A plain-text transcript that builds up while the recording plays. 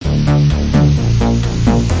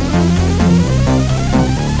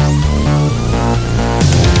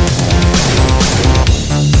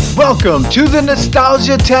Welcome to the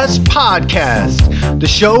Nostalgia Test Podcast, the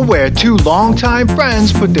show where two longtime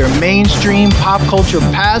friends put their mainstream pop culture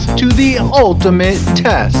past to the ultimate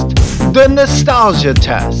test, the Nostalgia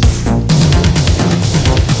Test.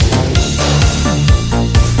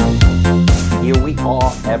 Here we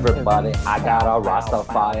are, everybody. I got a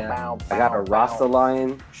Rastafari. I got a Rasta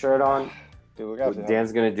Lion shirt on. Dude,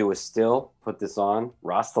 Dan's gonna do a still. Put this on.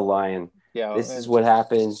 Rasta Lion. Yeah, This is what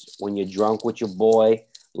happens when you're drunk with your boy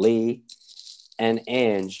Lee and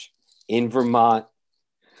Ange in Vermont,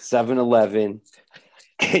 7-Eleven,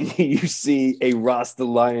 and you see a Rasta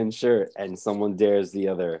Lion shirt, and someone dares the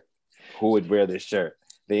other, who would wear this shirt?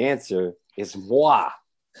 The answer is moi.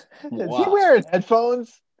 Is he wearing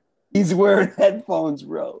headphones? He's wearing headphones,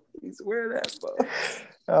 bro. He's wearing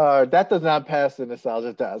headphones. That does not pass the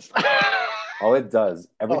nostalgia test. Oh, it does.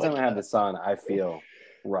 Every time I have this on, I feel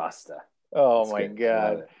Rasta. Oh It's my good.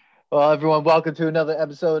 God. Well, everyone, welcome to another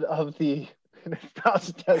episode of the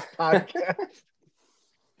Nostalgia Test Podcast.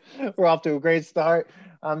 We're off to a great start.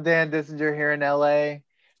 I'm Dan Dissinger here in LA.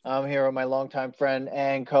 I'm here with my longtime friend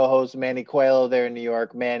and co-host Manny Coelho there in New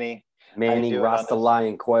York. Manny Rasta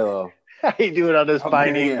Lion Coelho. how you doing on this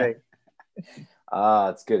fine man. evening?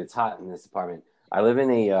 It's good. It's hot in this apartment. I live in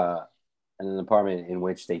an apartment in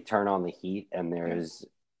which they turn on the heat and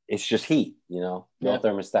it's just heat, no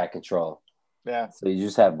thermostat control. Yeah. So you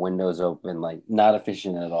just have windows open, like not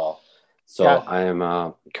efficient at all. So Yeah. I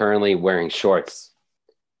am currently wearing shorts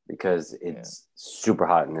because it's super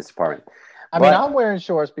hot in this apartment. I mean, I'm wearing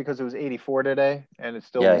shorts because it was 84 today and it's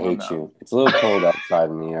still I warm hate out. you. It's a little cold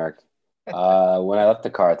outside in New York. When I left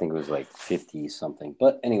the car, I think it was like 50 something.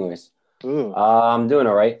 But anyways, Ooh. I'm doing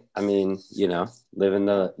all right. I mean, living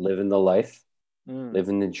the life,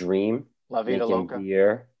 living the dream, La vida making loca.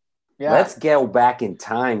 beer. Yeah. Let's go back in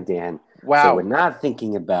time, Dan. Wow. So we're not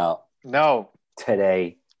thinking about No.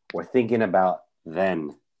 today. We're thinking about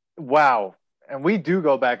then. Wow. And we do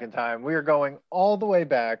go back in time. We are going all the way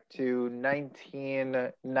back to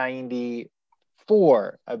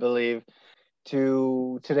 1994, I believe,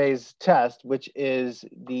 to today's test, which is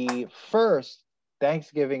the first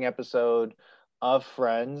Thanksgiving episode of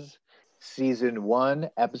Friends, season 1,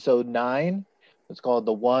 episode 9. It's called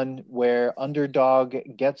The One Where Underdog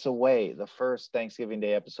Gets Away, the first Thanksgiving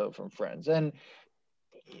Day episode from Friends. And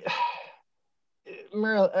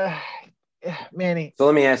Manny. So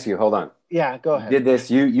let me ask you, hold on. Yeah, go ahead. You did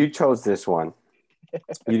this, you chose this one.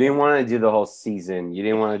 You didn't want to do the whole season. You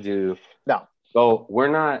didn't want to do... No. So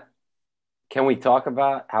can we talk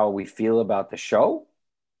about how we feel about the show?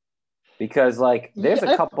 Because there's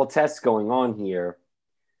a couple tests going on here.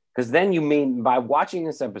 Because then by watching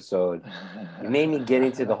this episode, you made me get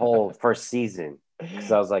into the whole first season.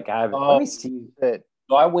 Because I was like, let me see.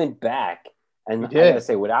 So I went back, and I gotta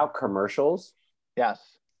say, without commercials, yes,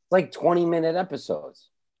 it's like 20-minute episodes.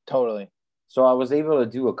 Totally. So I was able to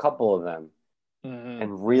do a couple of them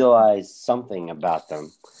and realize something about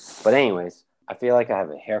them. But anyways, I feel like I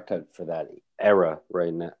have a haircut for that era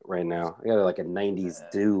right now. I got like a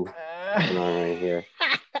 90s do going on right here.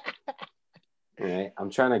 All right, I'm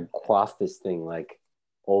trying to coif this thing like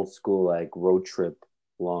old school, like road trip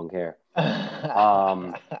long hair.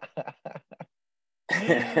 I'm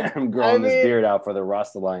growing this beard out for the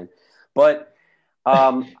Rasta Line. But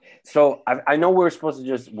so I know we're supposed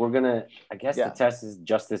to the test is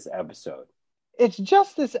just this episode. It's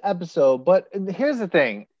just this episode, but here's the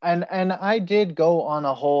thing. And I did go on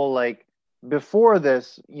a whole, before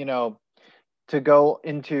this, to go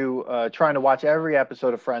into trying to watch every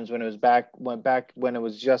episode of Friends when it was when it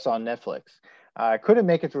was just on Netflix. I couldn't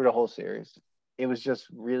make it through the whole series. It was just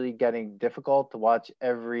really getting difficult to watch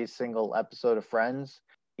every single episode of Friends,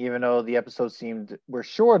 even though the episodes were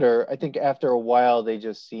shorter. I think after a while they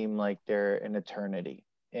just seem like they're an eternity.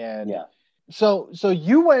 And yeah. So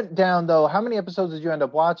you went down though. How many episodes did you end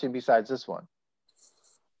up watching besides this one?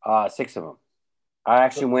 6 of them. I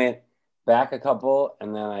actually went back a couple,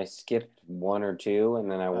 and then I skipped 1 or 2, and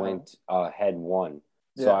then I went ahead 1.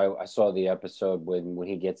 So I saw the episode when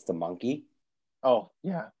he gets the monkey. Oh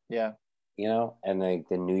yeah. And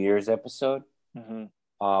the New Year's episode,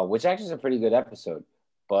 which actually is a pretty good episode.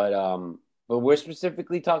 But we're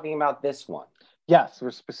specifically talking about this one. Yes, we're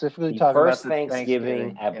specifically talking about the first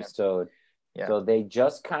Thanksgiving episode. Yeah. So they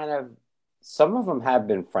just some of them have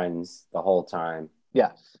been friends the whole time.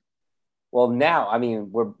 Yes. Well, now, I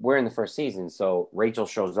mean, we're in the first season, so Rachel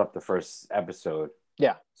shows up the first episode.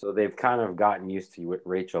 Yeah. So they've kind of gotten used to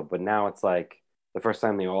Rachel, but now it's like the first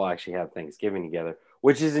time they all actually have Thanksgiving together,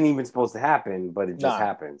 which isn't even supposed to happen, but it just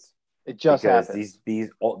happens. It just happens.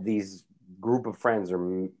 These group of friends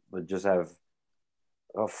just have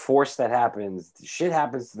a force that happens. Shit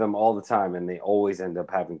happens to them all the time, and they always end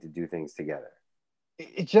up having to do things together.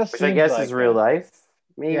 It just Which seems I guess like is real life,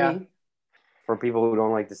 maybe, Yeah. for people who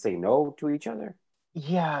don't like to say no to each other.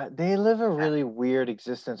 Yeah, they live a really weird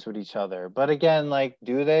existence with each other. But again, like,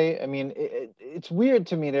 do they? I mean, it's weird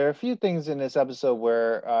to me. There are a few things in this episode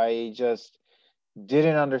where I just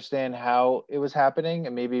didn't understand how it was happening,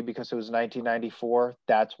 and maybe because it was 1994,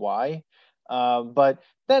 that's why. But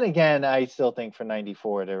then again, I still think for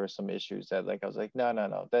 94 there were some issues that, like, I was like,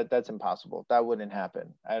 no, that's impossible. That wouldn't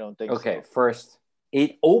happen. I don't think Okay, so. first,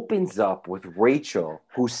 it opens up with Rachel,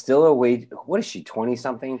 who's still away. What is she, 20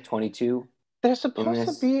 something, 22? They're supposed to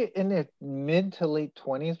this? be in their mid to late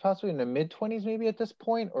 20s, possibly in the mid 20s, maybe at this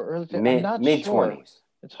point, or early. I'm Mid not mid sure. 20s.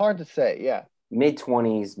 It's hard to say. Yeah. Mid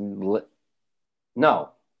 20s. No,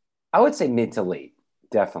 I would say mid to late,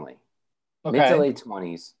 definitely. Okay. Mid to late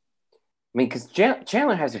 20s. I mean, because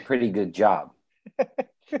Chandler has a pretty good job.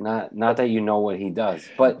 Not that you know what he does,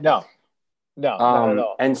 but No, not at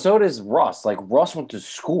all. And so does Russ. Like, Russ went to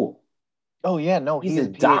school. Oh yeah, no, He's he's a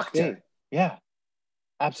doctor. Yeah,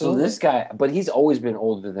 absolutely. So this guy, but he's always been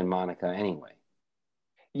older than Monica anyway.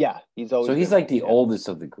 Yeah, he's always. So he's been like the old, oldest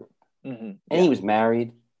of the group, Mm-hmm. and he was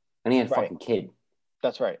married, and he had a Right. fucking kid.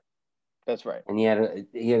 That's right. That's right. And he had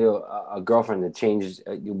a girlfriend that changed.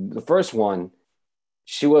 The first one,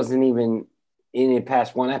 she wasn't even in it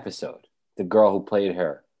past one episode. The girl who played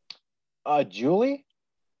her. Julie?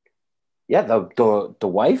 Yeah, the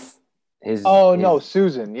wife. No,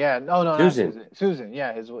 Susan. Yeah, no, Susan. Susan.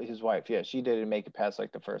 Yeah, his wife. Yeah, she didn't make it past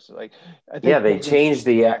like the first. Like, I think Yeah, they changed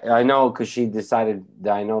the. I know, because she decided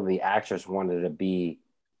that I know the actress wanted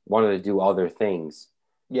to do other things.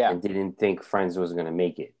 Yeah, and didn't think Friends was going to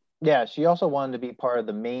make it. Yeah, she also wanted to be part of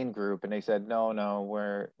the main group, and they said no,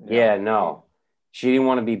 No. She didn't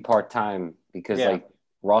want to be part-time because like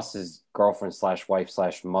Ross's girlfriend /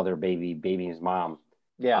 wife / mother baby's mom.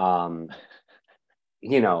 Yeah.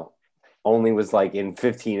 Only was like in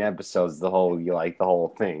 15 episodes the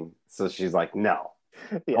whole thing. So she's like, no,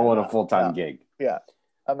 I want a full-time gig. Yeah.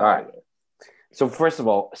 All right. So first of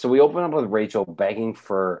all, we open up with Rachel begging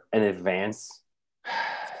for an advance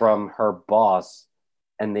from her boss,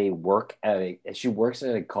 and she works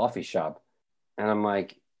at a coffee shop, and I'm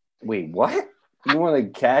like, wait, what? You want a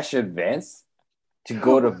cash advance to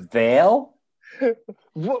go to Vale?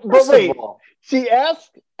 But wait, she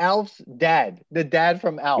asked Alf's dad, the dad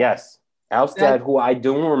from Alf. Yes, Alf's dad, who I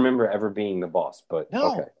don't remember ever being the boss, but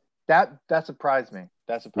no, okay. That surprised me.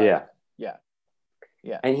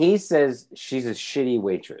 Yeah. And he says she's a shitty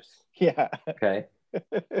waitress. Yeah. Okay.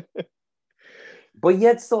 But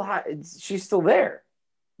yet she's still there.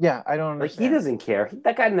 Yeah, I don't understand. Like, he doesn't care.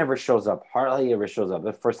 That guy never shows up. Hardly ever shows up.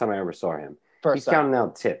 The first time I ever saw him. He's counting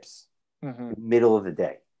out tips. Mm-hmm. Middle of the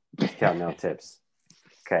day. He's counting out tips.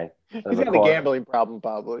 Okay. He's got a gambling problem,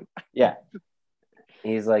 probably. Yeah.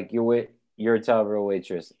 He's like, you're a television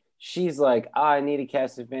waitress. She's like, I need a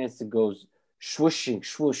cash advance that goes swooshing,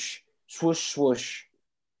 swoosh, swoosh, swoosh,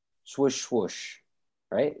 swoosh, swoosh.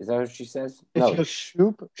 Right? Is that what she says? No.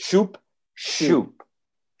 Shoop. Shoop. Shoop.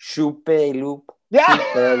 Shoop loop.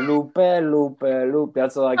 Yeah. Loop.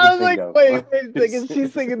 That's all I can think of. Wait a second.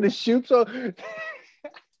 She's singing the shoop song.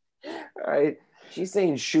 All right. She's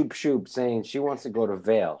saying shoop, saying she wants to go to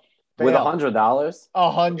Vale. With $100.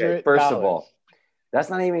 $100. Okay, first of all, that's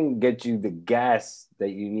not even get you the gas that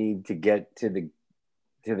you need to get to the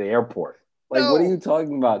airport. Like, what are you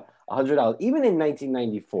talking about? $100, even in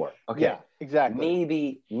 1994. Okay. Yeah, exactly.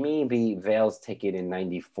 Maybe Vale's ticket in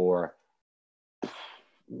 94,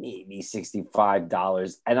 maybe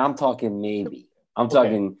 $65. And I'm talking maybe. I'm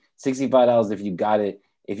talking $65 if you got it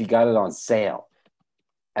on sale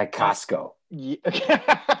at Costco. Yeah.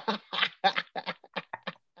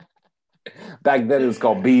 Back then it was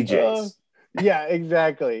called BJ's. Yeah,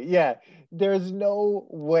 exactly. Yeah. There's no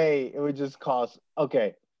way it would just cost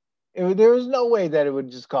there was no way that it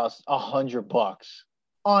would just cost $100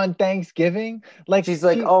 on Thanksgiving. Like, she's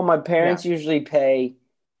like, oh, my parents usually pay.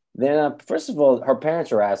 Then, first of all, her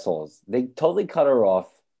parents are assholes. They totally cut her off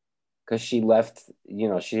because she left. She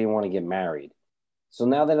didn't want to get married. So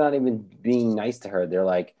now they're not even being nice to her. They're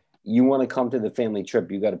like, you want to come to the family trip,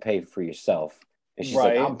 you got to pay for yourself. And she's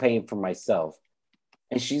like, I'm paying for myself.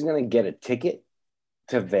 And she's gonna get a ticket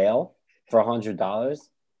to Vale for $100.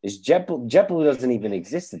 JetBlue doesn't even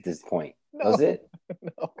exist at this point, does it?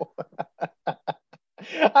 No.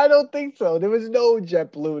 I don't think so. There was no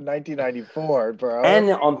JetBlue in 1994, bro. And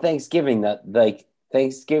on Thanksgiving,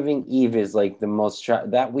 Thanksgiving Eve is like the most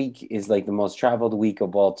that week is like the most traveled week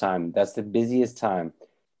of all time. That's the busiest time.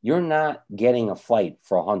 you're not getting a flight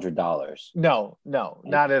for $100. No,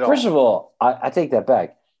 not at all. First of all, I take that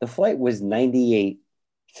back. The flight was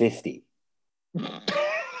 $98.50.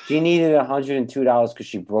 She needed $102 because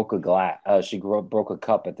she broke a glass. She broke a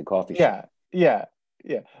cup at the coffee shop. Yeah.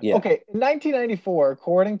 Okay, in 1994,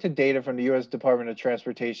 according to data from the U.S. Department of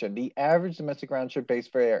Transportation, the average domestic round trip base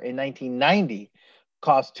fare in 1990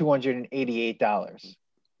 cost $288.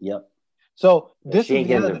 Yep. So this she ain't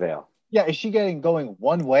getting to Vail. Yeah, is she going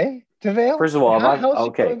one way to Vail? First of all, how's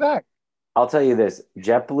she coming back? I'll tell you this: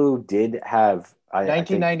 JetBlue did have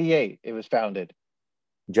 1998. It was founded.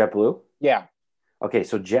 JetBlue. Yeah. Okay,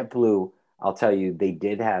 so JetBlue, I'll tell you, they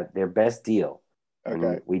did have their best deal. Okay.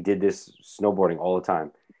 And we did this snowboarding all the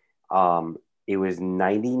time. It was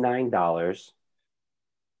 $99.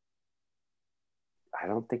 I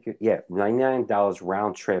don't think $99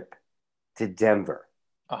 round trip to Denver.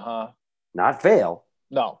 Not Vail.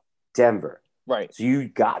 No. Denver. Right. So you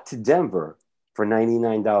got to Denver for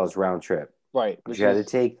 $99 round trip. Right. But you had to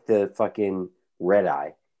take the fucking red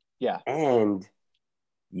eye. Yeah. And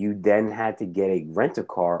you then had to get a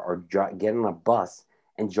rent-a-car or get on a bus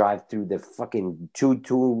and drive through the fucking 2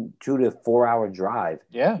 to 4 hour drive.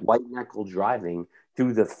 Yeah. White knuckle driving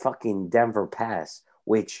through the fucking Denver Pass,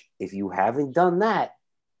 which if you haven't done that,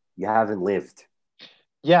 you haven't lived.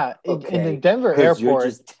 Yeah. Okay? In the Denver airport. You're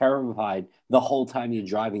just terrified the whole time you're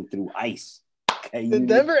driving through ice. Okay? The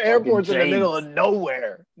Denver airport's in the middle of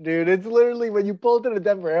nowhere, dude. It's literally when you pull to the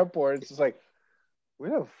Denver airport, it's just like,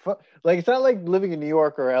 where the fuck? Like, it's not like living in New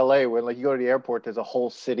York or LA when like you go to the airport, there's a whole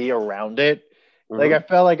city around it. Like, I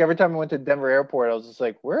felt like every time I went to Denver airport, I was just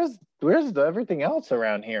like, where's everything else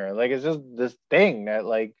around here? Like, it's just this thing that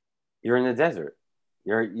like. You're in the desert.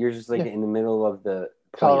 You're just like in the middle of the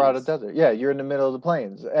plains. Colorado desert. Yeah, you're in the middle of the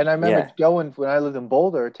plains. And I remember going when I lived in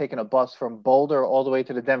Boulder, taking a bus from Boulder all the way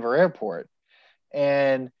to the Denver airport.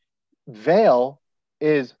 And Vail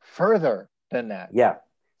is further than that. Yeah.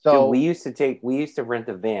 So dude, we used to rent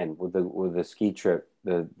a van with a ski trip,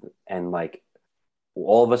 and like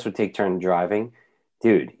all of us would take turns driving.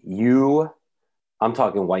 Dude, I'm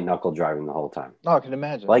talking white knuckle driving the whole time. Oh, I can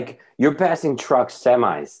imagine. Like you're passing trucks,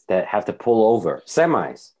 semis that have to pull over.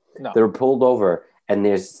 Semis that are pulled over, and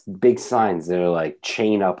there's big signs that are like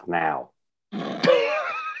chain up now.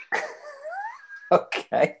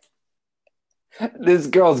 Okay. This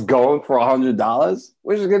girl's going for $100.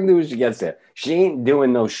 What she's gonna do when she gets there? She ain't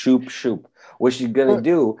doing no shoop. What she's gonna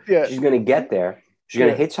do? She's gonna get there. She's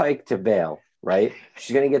gonna hitchhike to Vail, right?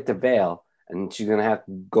 She's gonna get to Vail, and she's gonna have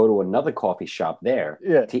to go to another coffee shop there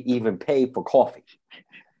to even pay for coffee.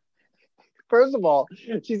 First of all,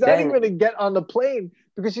 she's not even gonna get on the plane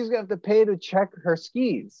because she's gonna have to pay to check her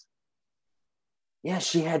skis. Yeah,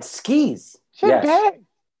 she had skis. She had bags.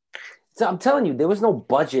 So I'm telling you, there was no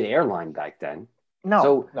budget airline back then.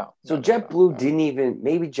 No. So JetBlue didn't even.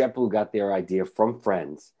 Maybe JetBlue got their idea from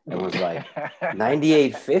friends and was like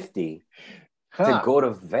 $98.50 to go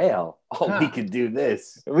to Vail. Oh, we could do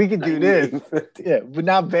this. We could do this. Yeah, but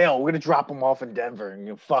not Vail. We're gonna drop them off in Denver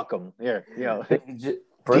and fuck them. Here,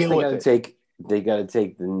 First, they gotta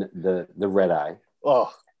take the red eye.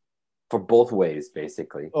 Oh, for both ways,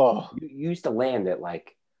 basically. Oh, you used to land at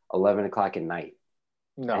like 11 o'clock at night.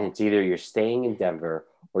 No. And it's either you're staying in Denver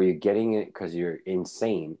or you're getting it because you're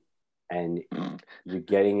insane and you're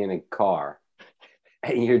getting in a car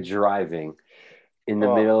and you're driving in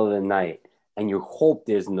the middle of the night and you hope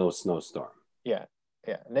there's no snowstorm. Yeah.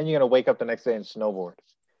 And then you're going to wake up the next day and snowboard.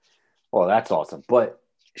 Well, that's awesome. But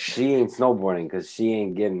she ain't snowboarding because she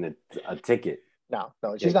ain't getting a ticket. No,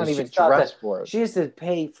 she's not even dressed for it. She has to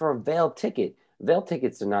pay for a Vail ticket. Vail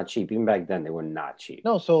tickets are not cheap. Even back then, they were not cheap.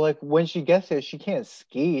 No, so like when she gets there, she can't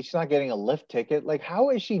ski. She's not getting a lift ticket. Like, how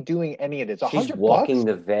is she doing any of this? She's walking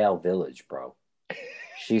the Vail Village, bro.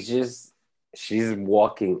 She's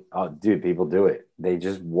walking. Oh, dude, people do it. They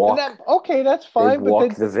just walk. Okay, that's fine. They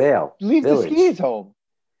walk the Vail. Leave Village. the skis home.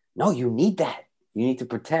 No, you need that. You need to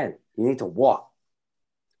pretend. You need to walk.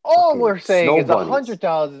 All we're saying is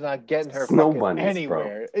 $100 is not getting her bunnies,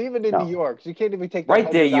 anywhere, bro. Even in New York. She can't even take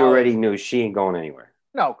right there. You already knew she ain't going anywhere.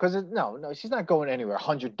 No, because no, she's not going anywhere.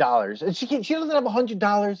 $100, and she doesn't have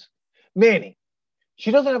 $100, Manny. She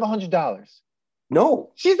doesn't have $100.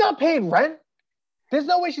 No, she's not paying rent. There's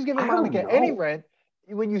no way she's giving Monica any rent.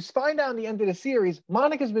 When you find out in the end of the series,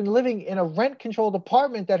 Monica's been living in a rent-controlled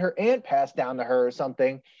apartment that her aunt passed down to her or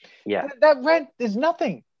something. Yeah, that rent is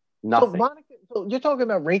nothing. Nothing. So you're talking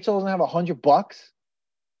about Rachel doesn't have $100?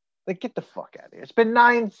 Like, get the fuck out of here. It's been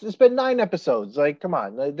 9 episodes. Like, come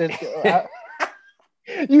on. You didn't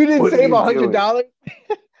save $100?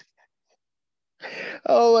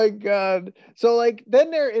 Oh my God. So like then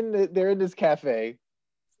they're in this cafe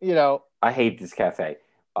you know. I hate this cafe.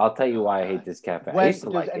 I'll tell you why I hate this cafe. I used to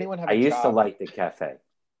like it. I used to like the cafe.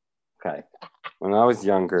 Okay. When I was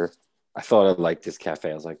younger, I thought I liked this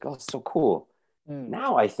cafe. I was like, oh, it's so cool.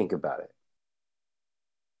 Now I think about it.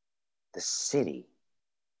 The city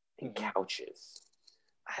and couches.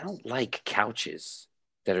 I don't like couches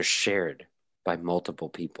that are shared by multiple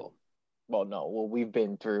people. Well, no. Well, we've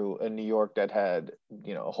been through a New York that had,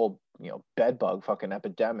 a whole, bed bug fucking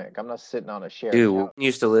epidemic. I'm not sitting on a shared Dude, couch. we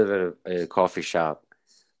used to live at a coffee shop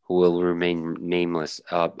who will remain nameless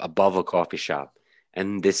above a coffee shop.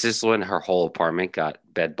 And this is when her whole apartment got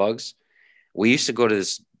bed bugs. We used to go to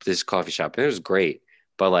this coffee shop, and it was great.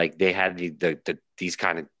 But, like, they had these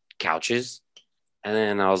kind of couches. And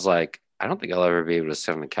then I was like, I don't think I'll ever be able to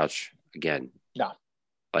sit on the couch again. No.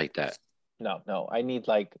 Like that. No. I need,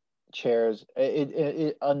 like, chairs.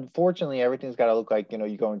 It unfortunately, everything's got to look like,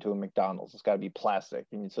 you go into a McDonald's. It's got to be plastic.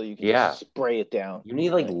 So you can just spray it down. You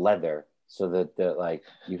need, like, leather so that like,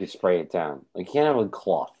 you could spray it down. Like, you can't have, like,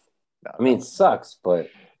 cloth. No, I mean, it sucks, but...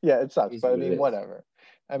 Yeah, it sucks, but I mean, whatever.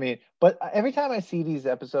 I mean, but every time I see these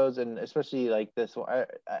episodes, and especially like this one, I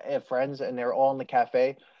have friends and they're all in the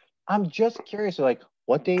cafe. I'm just curious, like,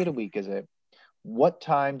 what day of the week is it? What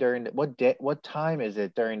time what time is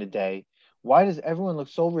it during the day? Why does everyone look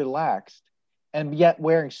so relaxed and yet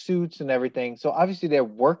wearing suits and everything? So obviously they're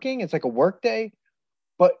working. It's like a work day.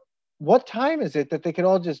 But what time is it that they could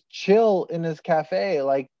all just chill in this cafe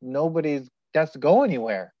like nobody's has to go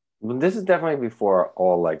anywhere? Well, this is definitely before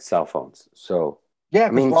all like cell phones. So yeah,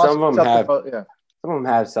 I mean, some of them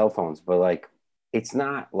have cell phones, but like it's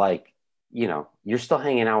not like you're still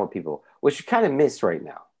hanging out with people, which you kind of miss right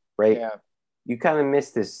now, right? Yeah, you kind of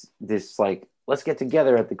miss this like let's get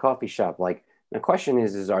together at the coffee shop. Like the question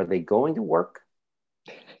is are they going to work?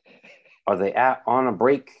 Are they on a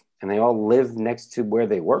break and they all live next to where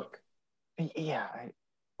they work? Yeah.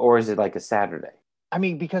 Or is it like a Saturday? I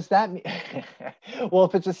mean, because well,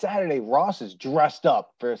 if it's a Saturday, Ross is dressed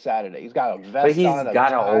up for a Saturday. He's got a vest on. But he's got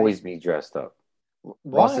to always be dressed up.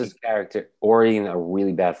 Why? Ross's character, or in a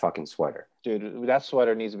really bad fucking sweater. Dude, that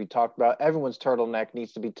sweater needs to be talked about. Everyone's turtleneck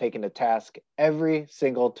needs to be taken to task. Every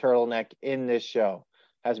single turtleneck in this show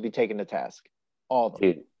has to be taken to task. All of them.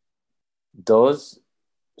 Dude, those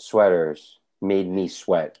sweaters made me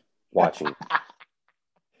sweat watching.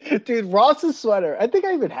 Dude, Ross's sweater. I think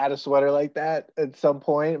I even had a sweater like that at some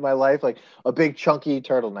point in my life, like a big chunky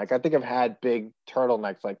turtleneck. I think I've had big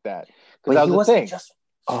turtlenecks like that. But that was a thing.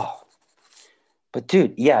 But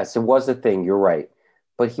dude, yes, it was a thing. You're right.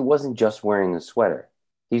 But he wasn't just wearing the sweater.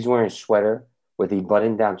 He's wearing a sweater with a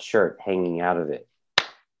button-down shirt hanging out of it.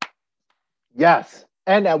 Yes.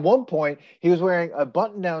 And at one point, he was wearing a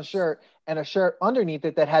button-down shirt and a shirt underneath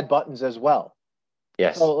it that had buttons as well.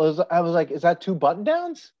 Yes. So I was like, is that two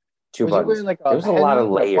button-downs? Two buttons. There was a lot of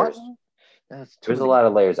layers. There was a lot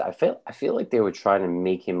of layers. I feel like they were trying to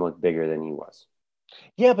make him look bigger than he was.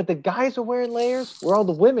 Yeah, but the guys are wearing layers, where all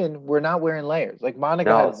the women were not wearing layers. Like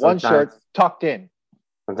Monica had one shirt tucked in.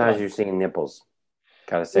 Sometimes you're seeing nipples.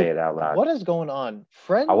 Gotta say it out loud. What is going on?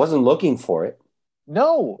 Friends? I wasn't looking for it.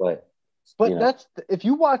 No. But that's if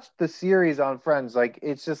you watch the series on Friends, like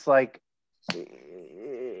it's just like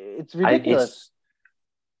it's ridiculous.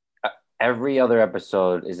 Every other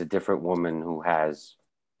episode is a different woman who has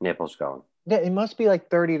nipples going. Yeah, it must be like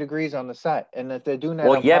 30 degrees on the set. And if they're doing that,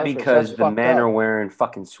 well, yeah, because the men are wearing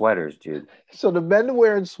fucking sweaters, dude. So the men are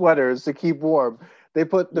wearing sweaters to keep warm. They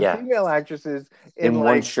put the female actresses in like,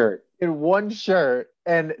 one shirt. In one shirt,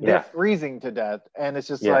 and they're freezing to death. And it's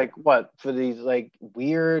just like, what, for these like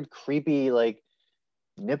weird, creepy, like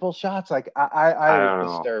nipple shots? Like I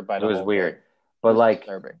was disturbed by it. It was weird. But like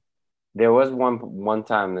disturbing. There was one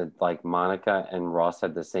time that like Monica and Ross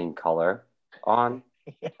had the same color on.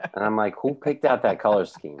 Yeah. And I'm like, who picked out that color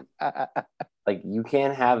scheme? Like, you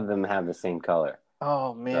can't have them have the same color.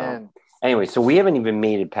 Oh, man. So, anyway, so we haven't even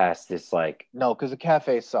made it past this, like... No, because the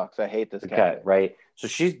cafe sucks. I hate this cafe. Right? So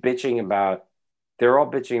she's bitching about... They're all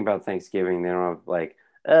bitching about Thanksgiving. They don't have, like,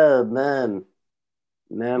 oh,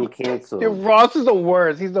 Mom canceled. Dude, Ross is the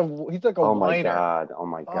worst. He's like a whiner. Oh,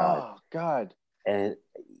 my God. Oh, God. And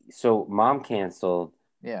so Mom canceled.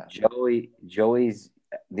 Yeah. Joey's...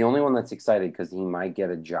 the only one that's excited because he might get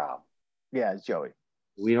a job. Yeah, it's Joey.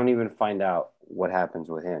 We don't even find out what happens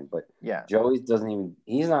with him. But yeah, Joey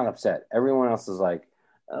he's not upset. Everyone else is like,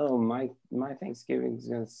 oh, my Thanksgiving's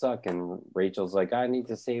going to suck. And Rachel's like, I need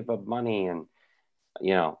to save up money. And,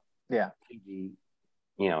 yeah,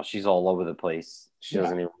 she's all over the place. She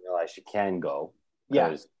doesn't even realize she can go.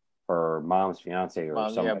 Because her mom's fiance or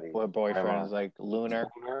somebody. Her boyfriend is like lunar.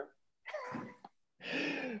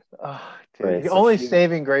 Oh, dude. Right, The so only she-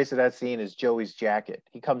 saving grace of that scene is Joey's jacket.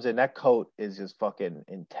 He comes in, that coat is just fucking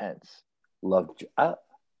intense. I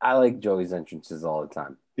like Joey's entrances all the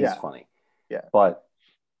time. He's Yeah. funny. Yeah. But,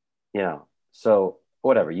 so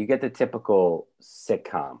whatever. You get the typical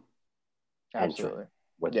sitcom Absolutely. entrance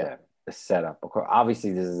with Yeah. the setup. Of course,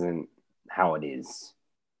 obviously, this isn't how it is,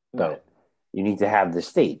 No. but you need to have the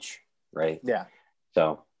stage, right? Yeah.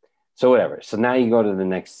 So whatever. So now you go to the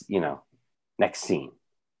next scene.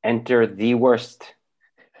 Enter the worst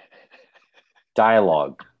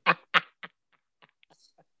dialogue.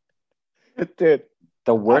 Dude.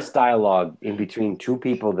 The worst dialogue in between two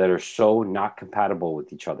people that are so not compatible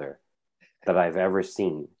with each other that I've ever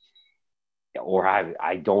seen. Or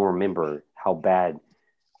I don't remember how bad.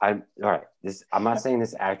 I'm not saying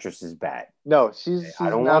this actress is bad. No, she's I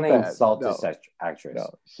don't not want to bad. insult No. this actress. No,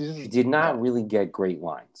 She did not really get great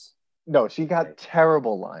lines. No, she got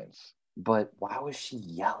terrible lines. But why was she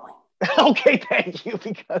yelling? Okay, thank you.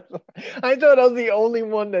 Because I thought I was the only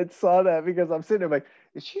one that saw that, because I'm sitting there like,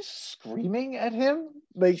 is she screaming at him?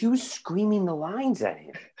 Like, She was screaming the lines at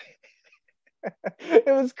him.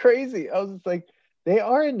 it was crazy. I was just like, they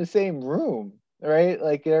are in the same room, right?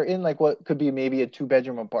 Like they're in like what could be maybe a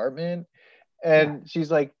 2-bedroom apartment. And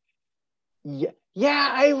she's like, yeah,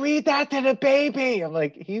 I read that to the baby. I'm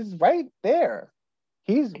like, he's right there.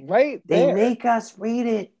 He's right there. They make us read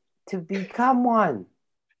it to become one.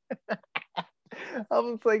 I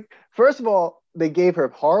was like, first of all, they gave her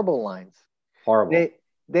horrible lines. Horrible.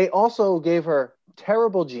 They also gave her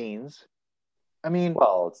terrible jeans. I mean,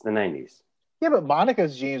 well, it's the 90s. Yeah, but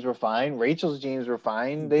Monica's jeans were fine. Rachel's jeans were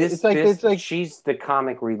fine. It's like she's the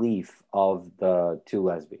comic relief of the two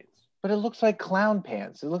lesbians. But it looks like clown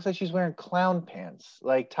pants. It looks like she's wearing clown pants,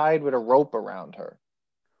 like tied with a rope around her.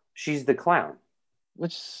 She's the clown.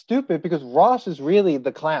 Which is stupid, because Ross is really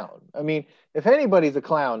the clown. I mean, if anybody's a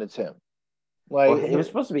clown, it's him. Like, it was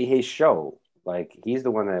supposed to be his show. Like, he's the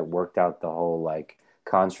one that worked out the whole like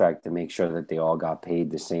contract to make sure that they all got paid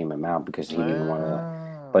the same amount, because he didn't want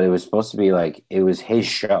to. But it was supposed to be like it was his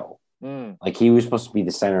show. Like, he was supposed to be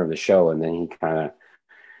the center of the show, and then he kind of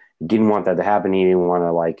didn't want that to happen. He didn't want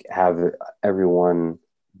to like have everyone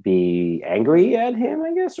be angry at him,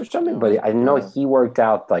 I guess, or something. But I know he worked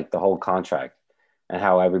out like the whole contract and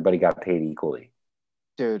how everybody got paid equally.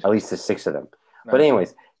 Dude. At least the 6 of them. Right. But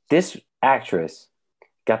anyways, this actress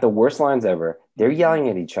got the worst lines ever. They're yelling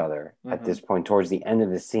at each other at this point towards the end of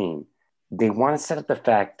the scene. They want to set up the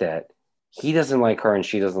fact that he doesn't like her and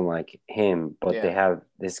she doesn't like him, but they have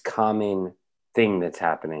this common thing that's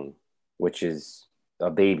happening, which is a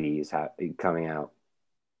baby is coming out,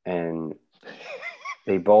 and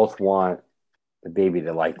they both want the baby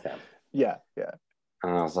to like them. Yeah.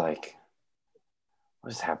 And I was like,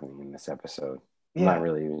 what is happening in this episode? I'm not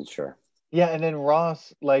really even sure. Yeah, and then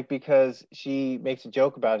Ross, like, because she makes a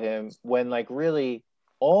joke about him when, like, really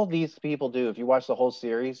all these people do, if you watch the whole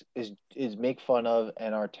series, is make fun of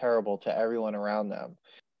and are terrible to everyone around them.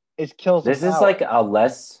 It kills. This is like a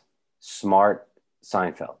less smart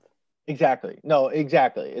Seinfeld. Exactly. No,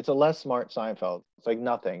 exactly. It's a less smart Seinfeld. It's like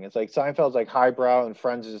nothing. It's like Seinfeld's like highbrow, and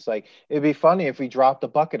Friends is just like, it'd be funny if we dropped a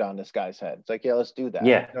bucket on this guy's head. It's like, yeah, let's do that.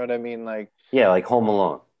 Yeah. You know what I mean? Like, yeah, like Home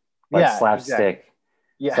Alone. Like slapstick. Exactly.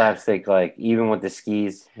 Yeah. Slapstick, like even with the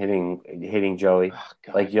skis hitting Joey.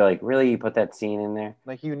 Oh, like, you're like, really? You put that scene in there?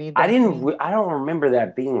 Like, you need that I don't remember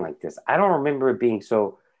that being like this. I don't remember it being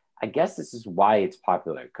so. I guess this is why it's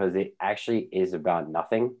popular, because it actually is about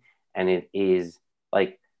nothing. And it is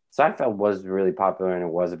like, Seinfeld was really popular and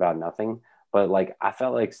it was about nothing, but like I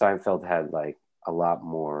felt like Seinfeld had like a lot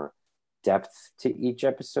more depth to each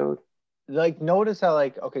episode. Like, notice how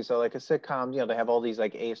like, okay, so like a sitcom, they have all these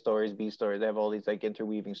like A stories, B stories, they have all these like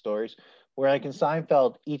interweaving stories, where like in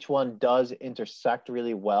Seinfeld, each one does intersect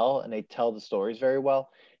really well and they tell the stories very well.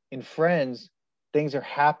 In Friends, things are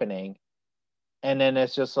happening and then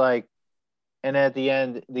it's just like, and at the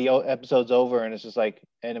end, the episode's over and it's just like,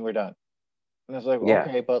 and then we're done. And it's like,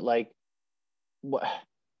 okay, but like, what?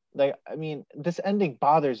 Like, I mean, this ending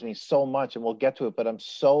bothers me so much, and we'll get to it. But I'm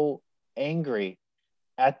so angry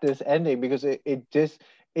at this ending because it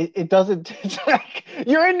doesn't. It's like,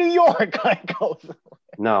 you're in New York. Like,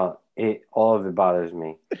 no, all of it bothers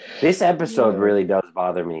me. This episode really does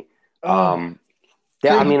bother me.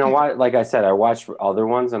 I mean, like I said, I watched other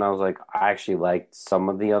ones, and I was like, I actually liked some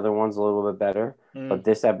of the other ones a little bit better. But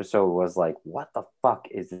this episode was like, what the fuck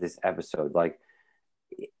is this episode? Like,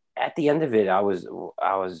 at the end of it, I was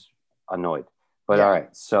annoyed. But all right,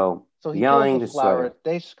 so he yelling the flower.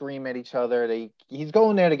 They scream at each other. He's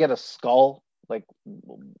going there to get a skull. Like,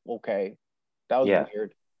 okay, that was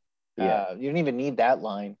weird. Yeah, you didn't even need that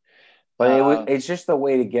line. But it's just a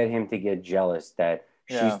way to get him to get jealous that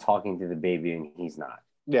she's Yeah. talking to the baby and he's not.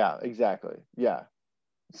 Yeah, exactly. Yeah.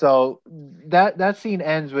 So that scene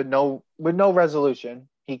ends with no resolution.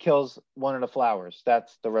 He kills one of the flowers.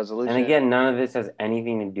 That's the resolution. And again, none of this has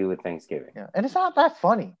anything to do with Thanksgiving. Yeah. And it's not that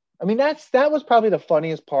funny. I mean, that was probably the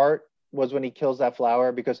funniest part was when he kills that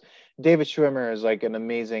flower, because David Schwimmer is like an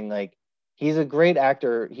amazing, like, he's a great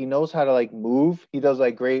actor. He knows how to like move. He does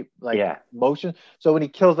like great like motion. So when he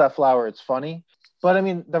kills that flower, it's funny. But I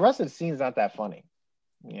mean, the rest of the scene's not that funny.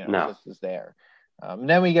 You know, No. It's just there. And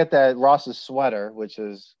then we get that Ross's sweater, which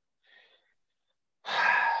is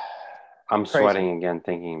I'm crazy. sweating again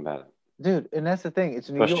thinking about it. Dude, and that's the thing. It's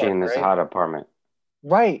New Especially York, in this right? hot apartment.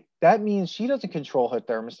 Right. That means she doesn't control her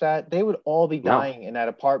thermostat. They would all be dying in that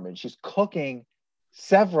apartment. She's cooking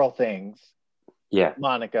several things. Yeah.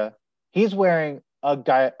 Monica. He's wearing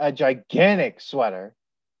a gigantic sweater.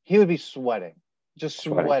 He would be sweating. Just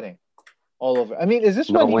sweating all over. I mean, is this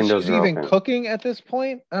when she's even cooking at this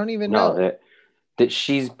point? I don't even know. No, that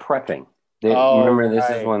she's prepping. Remember, this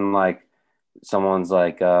is when like someone's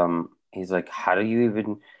like, he's like, how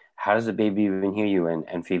does the baby even hear you?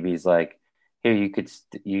 And Phoebe's like, here, you could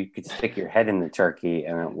stick your head in the turkey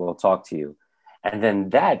and we'll talk to you. And then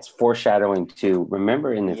that's foreshadowing to,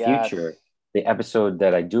 remember in the future, the episode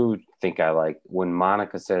that I do think I like, when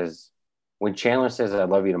Chandler says I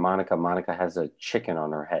love you to Monica, Monica has a chicken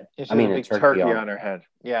on her head. I mean, a turkey on her head.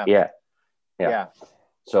 Yeah.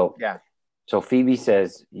 So Phoebe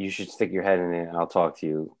says, you should stick your head in it and I'll talk to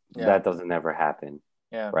you. Yeah. That doesn't ever happen.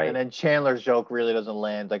 Yeah. Right. And then Chandler's joke really doesn't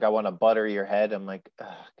land. Like, I want to butter your head. I'm like,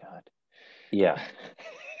 oh, God. Yeah.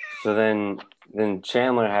 So then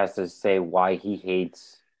Chandler has to say why he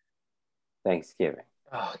hates Thanksgiving.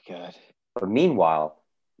 Oh, God. But meanwhile,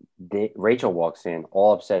 Rachel walks in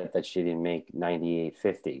all upset that she didn't make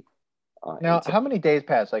 $98.50. Now, how many days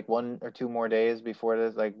passed? Like 1 or 2 more days before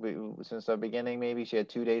this? Like since the beginning, maybe she had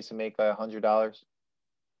 2 days to make $100.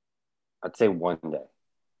 I'd say 1 day.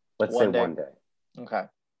 Let's say 1 day. Okay.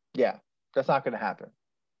 Yeah, that's not going to happen.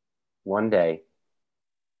 1 day.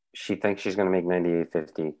 She thinks she's going to make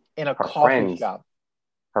 $98.50 in a coffee shop.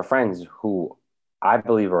 Her friends, who I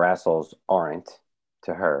believe are assholes, aren't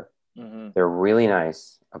to her. Mm-hmm. They're really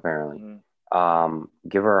nice, apparently. Mm-hmm.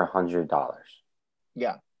 Give her $100.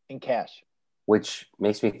 Yeah, in cash. Which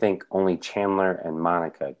makes me think only Chandler and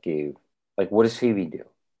Monica gave. Like, what does Phoebe do?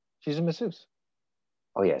 She's a masseuse.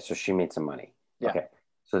 Oh, yeah, so she made some money. Yeah. Okay,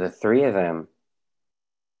 so the 3 of them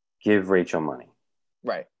give Rachel money.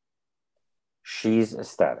 Right. She's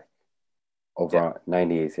ecstatic over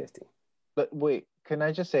 $98.50. But wait, can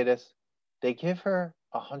I just say this? They give her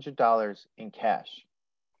 $100 in cash.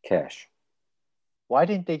 Cash. Why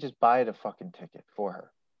didn't they just buy the fucking ticket for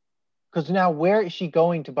her? Because now where is she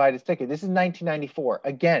going to buy this ticket? This is 1994.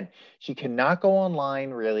 Again, she cannot go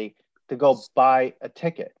online really to go buy a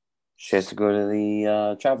ticket. She has to go to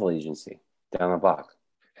the travel agency down the block.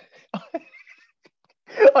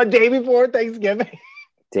 A day before Thanksgiving.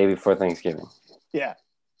 Day before Thanksgiving. Yeah.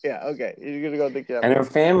 Yeah, okay. You're going to go think that. And her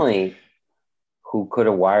family, who could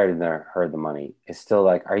have wired her the money, is still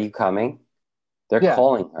like, are you coming? They're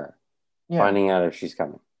calling her, finding out if she's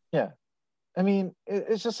coming. Yeah. I mean,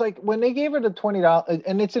 it's just like when they gave her the $20,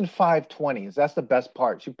 and it's in 520s. That's the best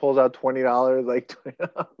part. She pulls out $20, like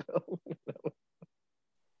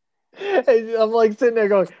 $20. I'm like sitting there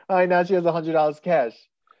going, all right, now she has $100 cash.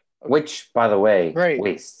 Okay. Which, by the way,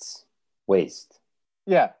 waste.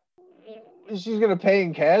 Yeah. She's going to pay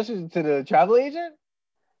in cash to the travel agent?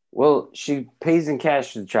 Well, she pays in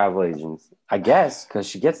cash to the travel agents, I guess, because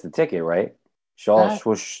she gets the ticket, right? She all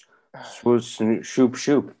swoosh,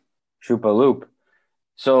 shoop a loop.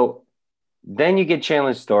 So then you get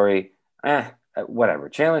Chandler's story. Whatever.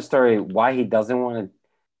 Chandler's story, why he doesn't want to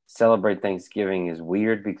celebrate Thanksgiving is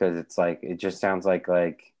weird because it's like, it just sounds like.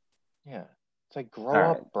 Yeah. It's like,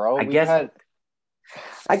 grow up, bro. I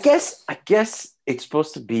guess it's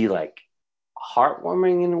supposed to be like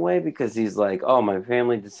heartwarming in a way because he's like, oh, my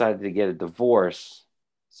family decided to get a divorce.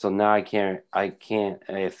 So now I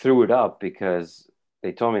threw it up because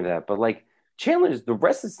they told me that. But like the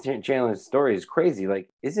rest of Chandler's story is crazy. Like,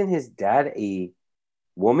 isn't his dad a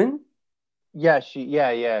woman? Yeah,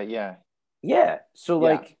 yeah. Yeah. So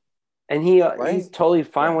like, and he's totally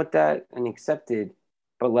fine with that and accepted,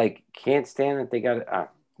 but like can't stand that they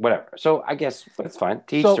got whatever. So I guess that's fine.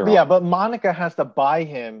 But Monica has to buy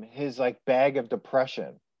him his like bag of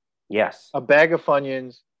depression. Yes. A bag of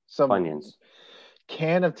Funyuns, some Funyuns,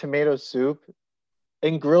 can of tomato soup,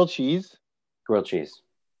 and grilled cheese. Grilled cheese.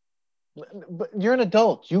 But you're an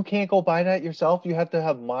adult. You can't go buy that yourself. You have to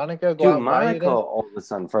have Monica go Dude, out and buy Monica, it. all of a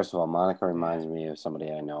sudden, first of all, Monica reminds me of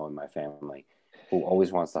somebody I know in my family who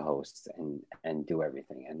always wants to host and do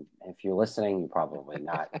everything. And if you're listening, you're probably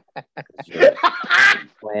not. 'Cause you're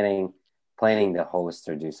planning to host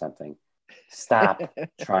or do something. Stop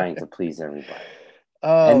trying to please everybody.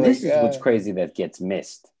 Oh, and this is what's crazy that gets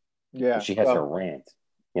missed. Yeah. She has her rant,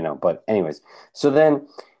 but anyways, so then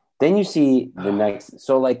you see the next,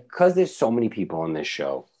 so like, cause there's so many people on this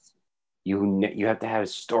show, you have to have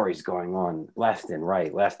stories going on left and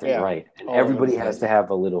right, and everybody has to have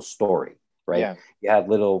a little story, right? Yeah. You have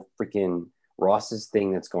little freaking Ross's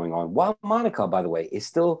thing that's going on while Monica, by the way, is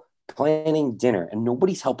still planning dinner and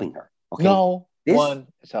nobody's helping her. Okay, no one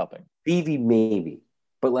is helping. Phoebe maybe,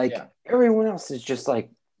 but like everyone else is just like,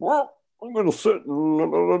 well, I'm gonna sit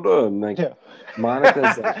and like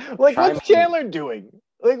Monica's like what's Chandler doing?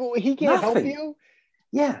 Like he can't help you?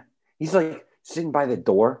 Yeah, he's like sitting by the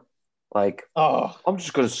door, like, I'm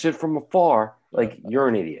just gonna sit from afar. Like, you're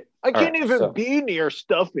an idiot. I can't even be near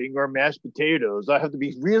stuffing or mashed potatoes. I have to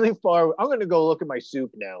be really far. I'm gonna go look at my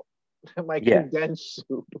soup now. My condensed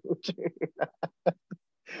soup.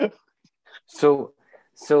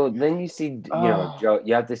 So then you see, Joe.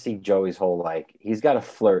 You have to see Joey's whole, like, he's got a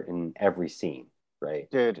flirt in every scene,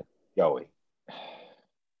 right? Dude, Joey.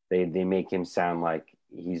 They make him sound like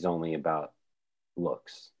he's only about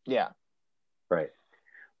looks. Yeah. Right.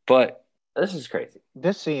 But this is crazy.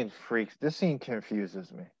 This scene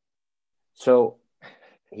confuses me. So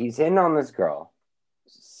he's in on this girl,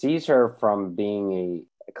 sees her from being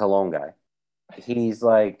a cologne guy. He's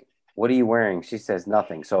like, what are you wearing? She says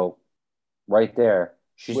nothing. So right there,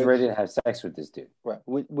 she's ready to have sex with this dude. Right.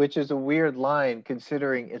 Which is a weird line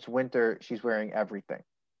considering it's winter. She's wearing everything.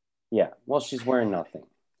 Yeah. Well, she's wearing nothing.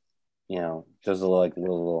 Just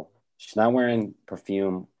little. She's not wearing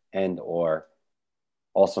perfume or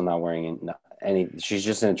also not wearing any. She's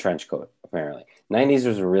just in a trench coat, apparently. 90s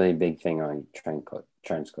was a really big thing on trench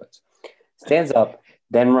coats. Stands up,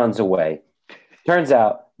 then runs away. Turns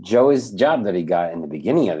out Joey's job that he got in the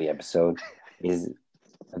beginning of the episode is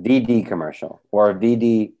a VD commercial or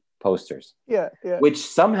VD posters. Yeah. Which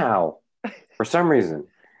somehow, for some reason,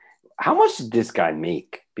 how much did this guy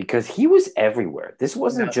make? Because he was everywhere. This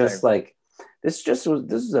wasn't just like this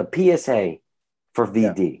was a PSA for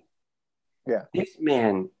VD. Yeah. This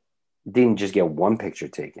man didn't just get one picture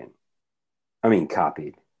taken. I mean,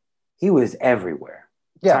 copied. He was everywhere.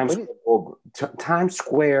 Yeah. Times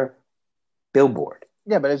Square billboard.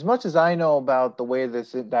 Yeah, but as much as I know about the way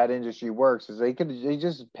that industry works, is they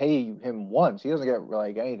just pay him once. He doesn't get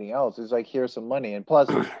like anything else. It's like, here's some money, and plus,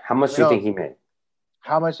 how much do you think he made?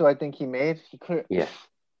 How much do I think he made? He could. Yeah.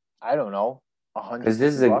 I don't know. $100. Because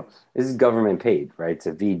this is government paid, right? It's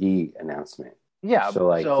a VD announcement. Yeah.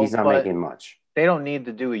 So he's not making much. They don't need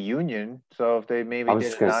to do a union. So if they maybe I was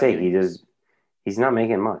just gonna say he's not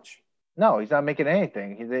making much. No, he's not making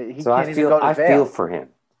anything. He so can't even go to I Vail. feel for him.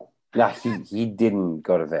 No, he didn't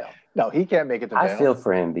go to Vail. No, he can't make it to Vail. I feel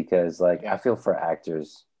for him because I feel for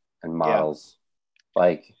actors and models. Yeah.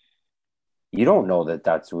 Like, you don't know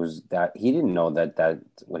that he didn't know that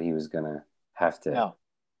what he was gonna have to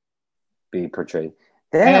be portrayed.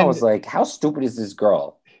 Then I was like, how stupid is this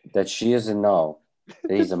girl that she doesn't know that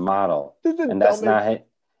he's a model and that's not it,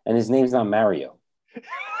 and his name's not Mario.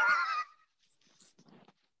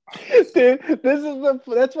 Dude,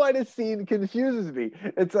 that's why this scene confuses me.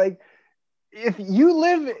 It's like, if you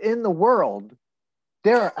live in the world,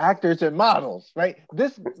 there are actors and models, right?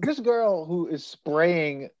 This girl who is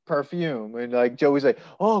spraying perfume and like Joey's like,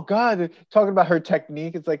 oh God, talking about her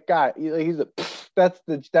technique. It's like, God, that's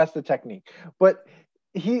the technique. But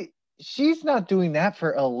she's not doing that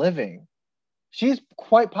for a living. She's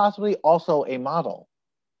quite possibly also a model.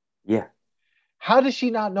 Yeah. How does she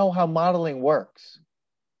not know how modeling works?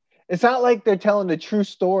 It's not like they're telling the true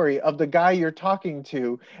story of the guy you're talking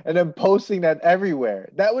to and then posting that everywhere.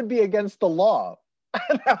 That would be against the law.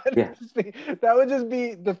 that would just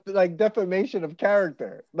be the defamation of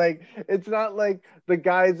character. Like, it's not like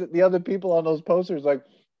the other people on those posters like,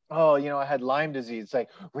 oh, I had Lyme disease. It's like,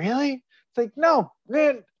 really? It's like, no,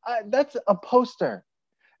 man, that's a poster.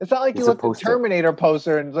 It's not like you look at the Terminator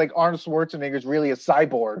poster and it's like Arnold Schwarzenegger's really a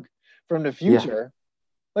cyborg from the future.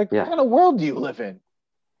 Yeah. What kind of world do you live in?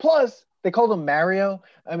 Plus, they called him Mario.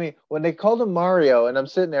 I mean, when they called him Mario, and I'm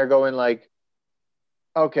sitting there going like,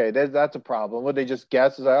 okay, that's a problem. Would they just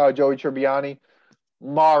guess? It's like, oh, Joey Tribbiani,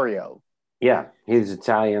 Mario. Yeah, he's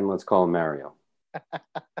Italian. Let's call him Mario.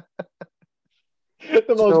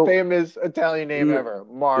 The most famous Italian name ever,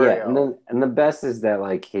 Mario. Yeah, and the best is that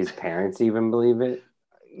like his parents even believe it.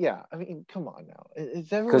 yeah. I mean, come on now. It's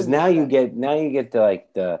Because now you get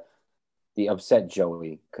the upset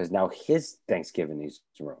Joey, because now his Thanksgiving is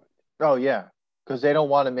ruined. Oh yeah, because they don't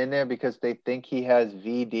want him in there because they think he has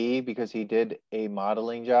VD because he did a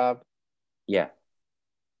modeling job. Yeah.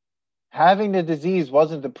 Having the disease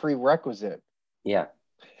wasn't the prerequisite. Yeah.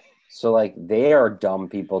 So like they are dumb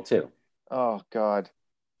people too. Oh God.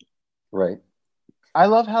 Right. I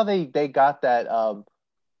love how they got that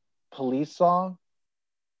police song.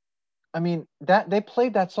 I mean, that they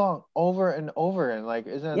played that song over and over, and like,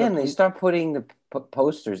 isn't it? Yeah, and they start putting the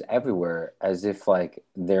posters everywhere as if like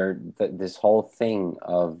this whole thing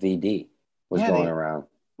of VD was going around.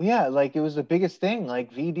 Yeah, like it was the biggest thing.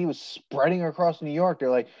 Like VD was spreading across New York. They're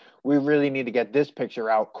like, we really need to get this picture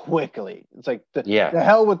out quickly. It's like the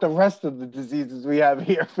hell with the rest of the diseases we have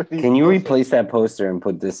here for these. Can you replace that poster and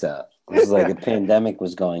put this out? It was like a pandemic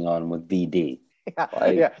was going on with VD.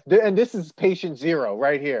 Yeah, and this is patient zero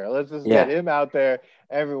right here. Let's just get him out there.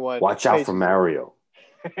 Everyone, watch out for Mario.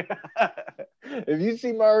 If you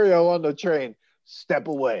see Mario on the train, step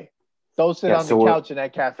away. Don't sit on the couch in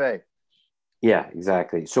that cafe. Yeah,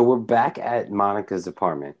 exactly. So we're back at Monica's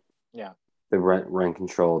apartment. Yeah. The rent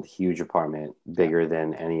controlled, huge apartment, bigger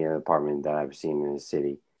than any other apartment that I've seen in the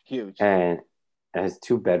city. Huge. And it has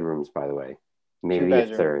 2 bedrooms, by the way. Maybe a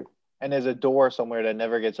third. And there's a door somewhere that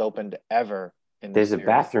never gets opened ever. There's a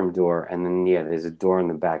bathroom door, and then there's a door in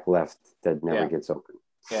the back left that never gets open.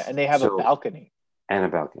 Yeah, and they have a balcony. And a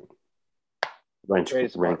balcony.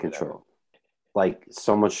 Rent control. Like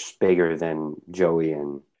so much bigger than Joey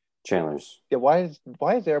and Chandler's. Yeah, why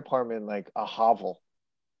is their apartment like a hovel?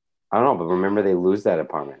 I don't know, but remember they lose that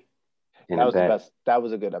apartment. That was the best. That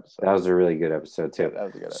was a good episode. That was a really good episode too. Yeah, that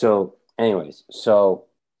was a good episode. So, anyways,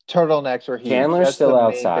 turtlenecks were huge. Chandler's still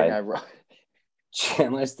outside.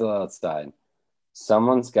 Chandler's still outside.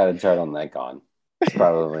 Someone's got a turtleneck on. It's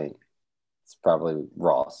probably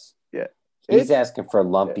Ross. Yeah. He's asking for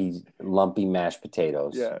lumpy mashed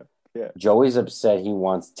potatoes. Yeah. Yeah. Joey's upset he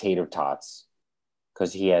wants tater tots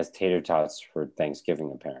because he has tater tots for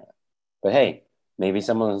Thanksgiving, apparently. But hey, maybe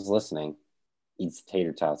someone who's listening eats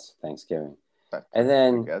tater tots Thanksgiving. And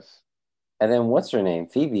then what's her name?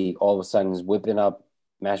 Phoebe all of a sudden is whipping up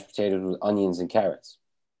mashed potatoes with onions and carrots.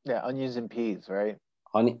 Yeah, onions and peas, right?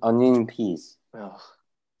 Onion and peas. Ugh.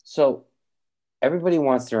 So everybody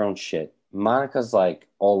wants their own shit. Monica's like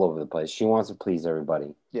all over the place. She wants to please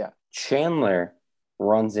everybody. Yeah. Chandler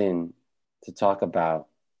runs in to talk about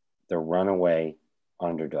the runaway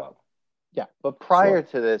underdog. Yeah, but prior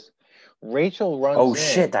to this, Rachel runs in. Oh,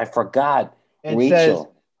 shit, I forgot. And Rachel says,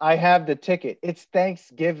 I have the ticket. It's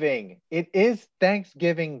Thanksgiving. It is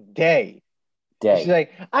Thanksgiving Day. She's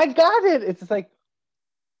like, I got it. It's just like,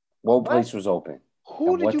 what place was open?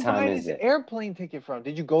 Who did you buy this airplane ticket from?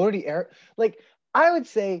 Did you go to the air? Like, I would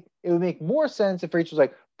say it would make more sense if Rachel's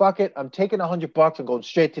like, fuck it, I'm taking $100 and going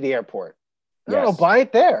straight to the airport. No, buy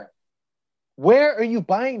it there. Where are you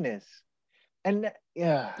buying this? And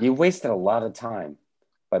you wasted a lot of time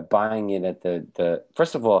by buying it at the.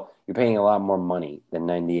 First of all, you're paying a lot more money than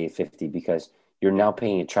 $98.50 because you're now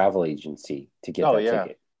paying a travel agency to get that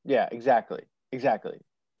ticket. Yeah, exactly.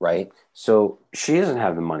 Right? So she doesn't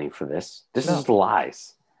have the money for this. This is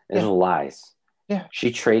lies. This is lies. Yeah.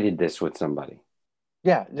 She traded this with somebody.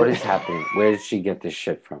 Yeah. What is happening? Where did she get this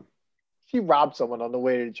shit from? She robbed someone on the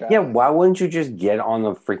way to travel. Yeah, why wouldn't you just get on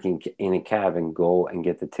the freaking in a cab and go and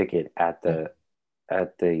get the ticket at the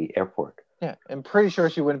airport? Yeah, I'm pretty sure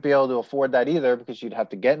she wouldn't be able to afford that either because she'd have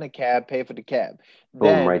to get in a cab, pay for the cab.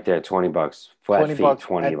 Boom, right there, $20. Flat fee,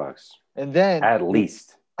 $20. And then at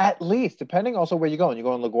least, depending also where you're going. You're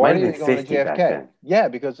going to LaGuardia, you're going to JFK. Yeah,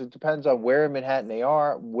 because it depends on where in Manhattan they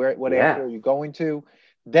are, what area you're going to.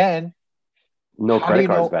 Then no credit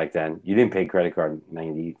cards back then. You didn't pay credit card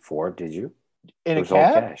 $94, did you? In a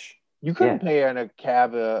cab? All cash. You couldn't pay in a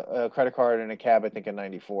cab a credit card in a cab, I think, in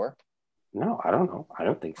 $94. No, I don't know. I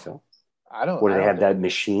don't think so. I don't. What, do they have that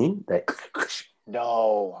machine that?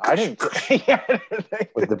 No, I didn't.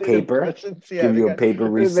 With the paper, give you a paper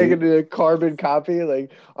receipt. Making a carbon copy,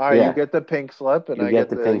 like, all right, you get the pink slip, and I get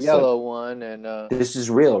the yellow one, and this is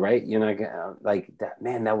real, right? You're not gonna like that.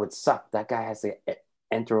 Man, that would suck. That guy has to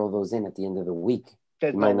enter all those in at the end of the week.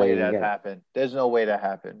 There's no way that happened. There's no way that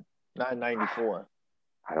happened. Not in '94.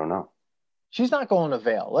 I don't know. She's not going to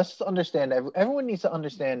Vail. Let's understand. Everyone needs to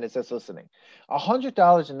understand this that's listening. $100 in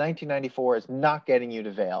 1994 is not getting you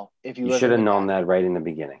to Vail. If you should have known that right in the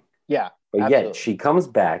beginning. Yeah, but yet she comes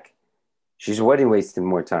back. She's already wasted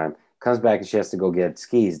more time. Comes back and she has to go get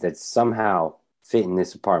skis that somehow fit in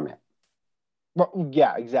this apartment. Well,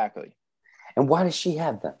 yeah, exactly. And why does she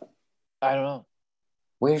have them? I don't know.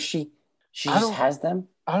 Where is she? She just has them.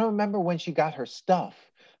 I don't remember when she got her stuff.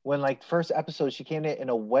 When like first episode, she came in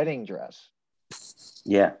a wedding dress.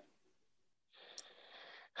 Yeah.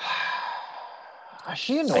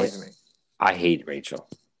 She annoys me. I hate Rachel.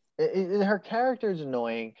 Her character is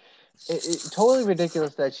annoying. Totally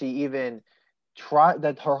ridiculous that she even tried,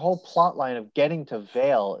 that her whole plot line of getting to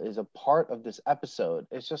Vale is a part of this episode.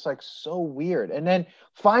 It's just like so weird. And then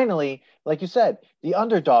finally, like you said, the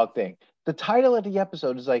underdog thing. The title of the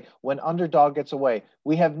episode is like when underdog gets away.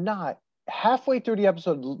 We have not halfway through the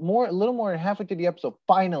episode, a little more than halfway through the episode.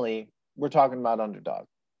 Finally, we're talking about underdog.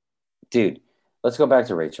 Dude, let's go back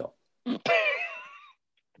to Rachel.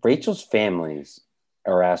 Rachel's families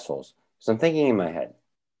are assholes. So I'm thinking in my head.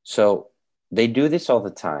 So they do this all the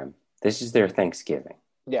time. This is their Thanksgiving.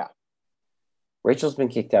 Yeah. Rachel's been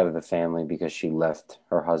kicked out of the family because she left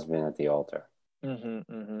her husband at the altar.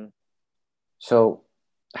 Mm-hmm, mm-hmm. So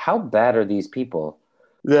how bad are these people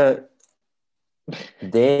that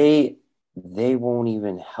they won't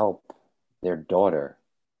even help their daughter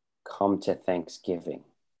come to Thanksgiving?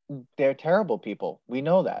 They're terrible people. We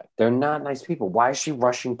know that. They're not nice people. Why is she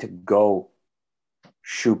rushing to go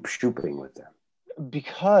shooping with them?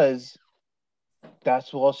 Because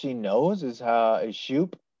that's all she knows is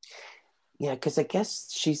shoop. Yeah, because I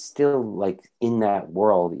guess she's still like in that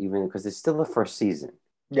world, even because it's still the first season.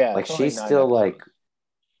 Yeah, like she's still like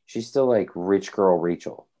rich girl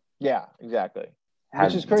Rachel. Yeah, exactly.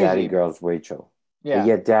 Which is crazy. Daddy girls Rachel. Yeah. But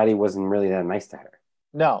yet daddy wasn't really that nice to her.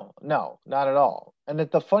 No, not at all. And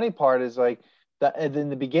the funny part is like that in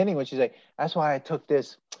the beginning when she's like, that's why I took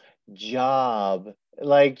this job.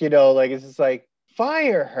 Like, like it's just like,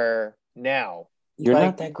 fire her now. You're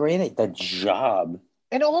not that great at that job.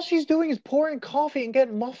 And all she's doing is pouring coffee and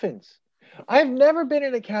getting muffins. I've never been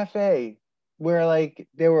in a cafe where like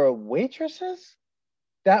there were waitresses.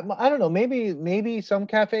 That I don't know, maybe some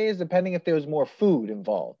cafes, depending if there was more food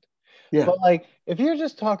involved. Yeah. But like if you're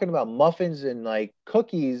just talking about muffins and like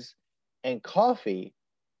cookies and coffee,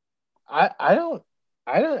 I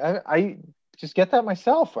just get that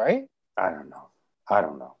myself, right? I don't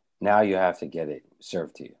know. Now you have to get it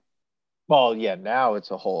served to you. Well, yeah, now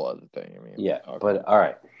it's a whole other thing. I mean, yeah, but all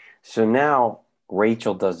right. So now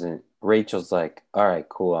Rachel's like, all right,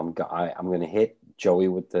 cool. I'm gonna hit Joey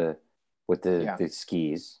with the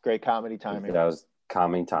skis. Great comedy timing. That was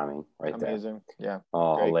comedy timing right there. Amazing. Yeah.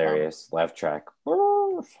 Oh, great hilarious. Comedy. Left track.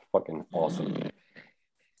 Fucking awesome.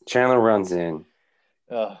 Chandler runs in.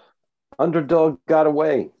 Underdog got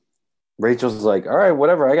away. Rachel's like, all right,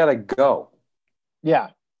 whatever. I gotta go.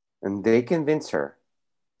 Yeah. And they convince her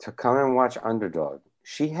to come and watch Underdog.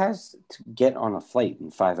 She has to get on a flight in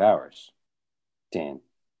 5 hours. Dan.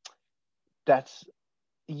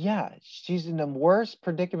 She's in the worst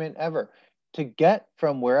predicament ever. To get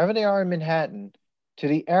from wherever they are in Manhattan to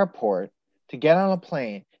the airport, to get on a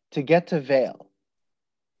plane, to get to Vale.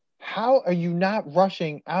 How are you not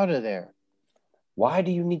rushing out of there? Why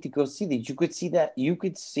do you need to go see these? You could see that. You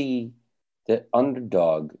could see the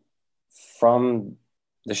Underdog from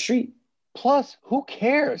the street. Plus, who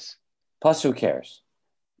cares?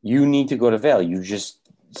 You need to go to Vale.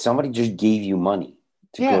 Somebody just gave you money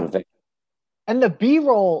to go to Vale. And the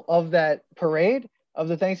B-roll of that parade, of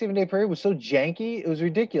the Thanksgiving Day parade, was so janky. It was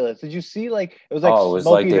ridiculous. Did you see, like, it was like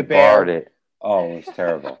Smokey the Bear. Barred it. Oh, it was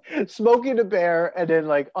terrible. Smokey the Bear, and then,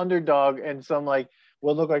 like, Underdog, and some, like,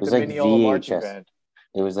 what looked like the Mineola marching band.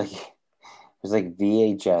 It was like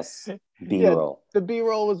VHS B-roll. The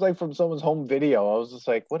B-roll was, like, from someone's home video. I was just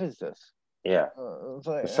like, what is this? Yeah.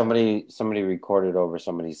 Like, somebody recorded over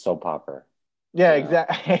somebody's soap opera. Yeah,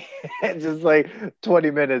 exactly. Just like 20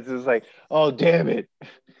 minutes. It's like, oh, damn it.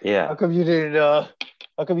 Yeah. How come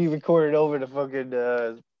you recorded over the fucking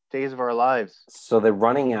Days of Our Lives? So they're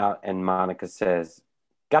running out and Monica says,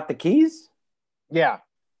 got the keys? Yeah.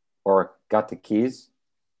 Or got the keys?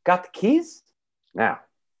 Got the keys? Now,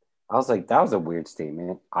 I was like, that was a weird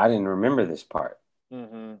statement. I didn't remember this part.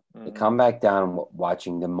 They come back down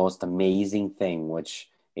watching the most amazing thing, which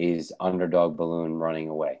is Underdog Balloon running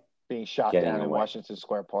away. Being shot down in Washington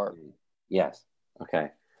Square Park. Yes.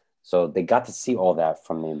 Okay. So they got to see all that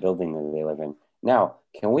from the building that they live in. Now,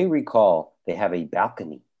 can we recall they have a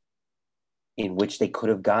balcony in which they could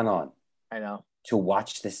have gone on? I know. To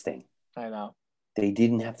watch this thing. I know. They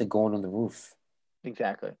didn't have to go on the roof.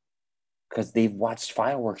 Exactly. Because they've watched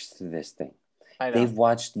fireworks through this thing. I know. They've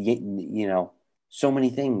watched, so many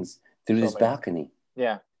things through this balcony.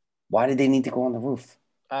 Yeah. Why did they need to go on the roof?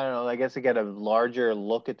 I don't know. I guess to get a larger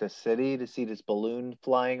look at the city to see this balloon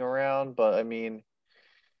flying around. But I mean,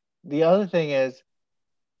 the other thing is,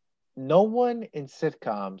 no one in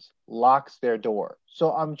sitcoms locks their door.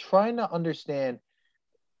 So I'm trying to understand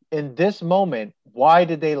in this moment, why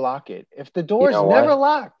did they lock it? If the door's You know never what?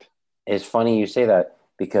 locked. It's funny you say that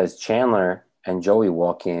because Chandler and Joey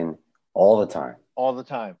walk in all the time. All the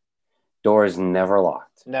time. Door is never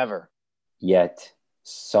locked. Never. Yet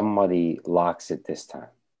somebody locks it this time.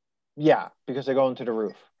 Yeah, because they're going to the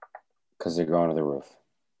roof. Because they're going to the roof.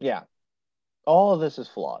 Yeah. All of this is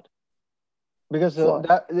flawed. Because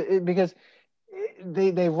because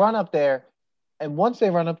they run up there, and once they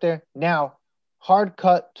run up there, now hard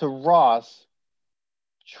cut to Ross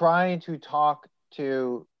trying to talk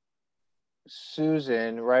to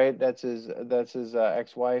Susan, right? That's his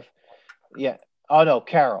ex-wife. Yeah. Oh no,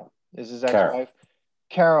 Carol is his ex-wife.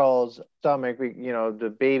 Carol's stomach,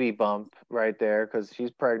 the baby bump right there because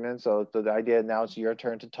she's pregnant. So the idea now it's your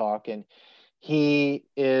turn to talk, and he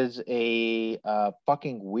is a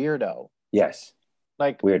fucking weirdo. Yes.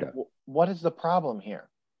 Like weirdo. What is the problem here?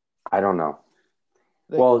 I don't know.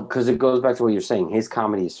 Well, because it goes back to what you're saying. His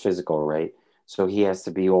comedy is physical, right? So he has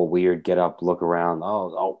to be all weird, get up, look around.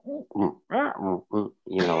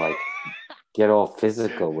 Like get all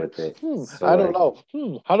physical with it. So I don't know.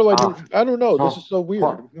 How do I do? I don't know. This is so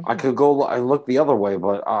weird. I could go. I look the other way,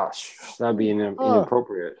 but that'd be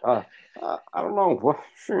inappropriate. I don't know.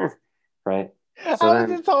 Right. So how is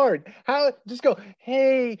this hard? How just go?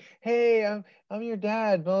 Hey, I'm your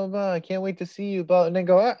dad. Blah blah blah. I can't wait to see you. Blah, and then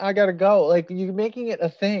go. I gotta go. Like you're making it a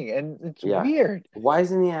thing, and it's weird. Why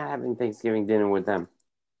isn't he having Thanksgiving dinner with them?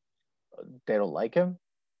 They don't like him.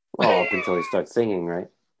 Well, up until he starts singing, right?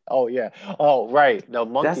 Oh yeah. Oh right. The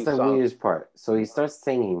monkey. That's the weirdest part. So he starts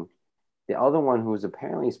singing. The other one, who's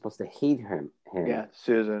apparently supposed to hate him. Yeah,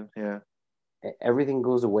 Susan. Yeah. Everything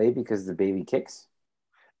goes away because the baby kicks.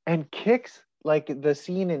 And kicks like the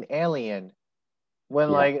scene in Alien when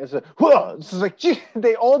it's like gee,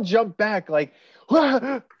 they all jump back like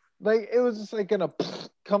like it was just like gonna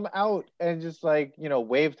come out and just like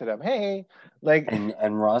wave to them, hey, like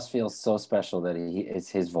and Ross feels so special that it's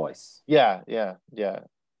his voice. Yeah.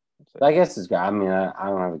 I guess it's good. I mean, I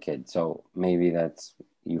don't have a kid, so maybe that's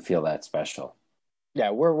you feel that special. Yeah,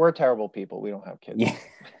 we're terrible people. We don't have kids. Yeah.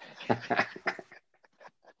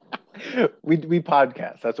 we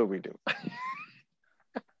podcast. That's what we do.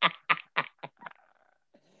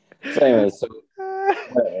 So anyway,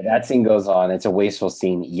 that scene goes on. It's a wasteful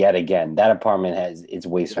scene yet again. That apartment has its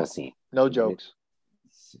wasteful scene. No jokes.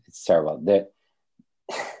 It's terrible.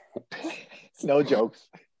 No jokes.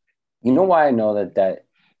 You know why I know that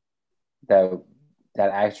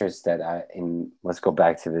actress let's go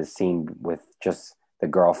back to this scene with just the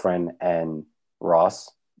girlfriend and Ross.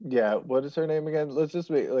 Yeah, what is her name again? Let's just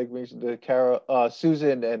make the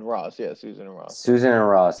Susan and Ross. Yeah, Susan and Ross. Susan and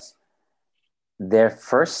Ross. Their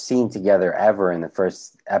first scene together ever in the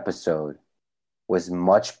first episode was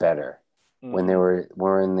much better when they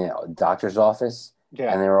were in the doctor's office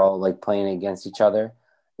and they were all like playing against each other.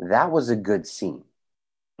 That was a good scene.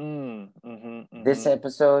 This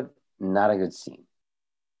episode, not a good scene.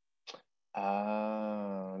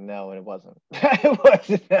 No, it wasn't. It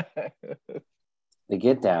wasn't. They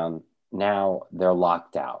get down. Now they're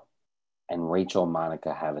locked out. And Rachel and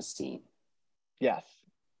Monica have a scene. Yes.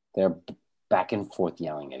 They're back and forth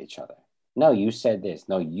yelling at each other. No, you said this.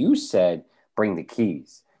 No, you said bring the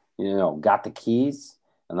keys. Got the keys?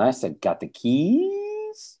 And I said, got the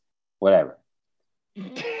keys? Whatever.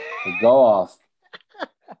 They go off.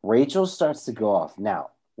 Rachel starts to go off.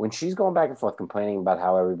 Now, when she's going back and forth complaining about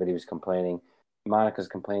how everybody was complaining, Monica's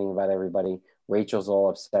complaining about everybody. Rachel's all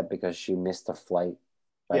upset because she missed a flight.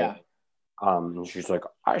 Right? Yeah. And she's like,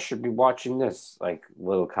 I should be watching this. Like,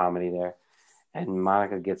 little comedy there. And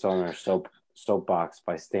Monica gets on her soapbox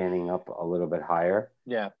by standing up a little bit higher.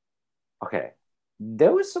 Yeah. Okay.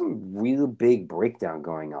 There was some real big breakdown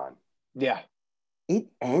going on. Yeah. It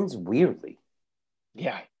ends weirdly.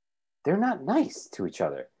 Yeah. They're not nice to each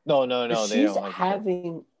other. No. They don't like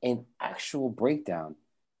having an actual breakdown.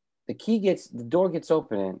 The door gets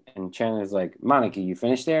open and Chandler's like, Monica, you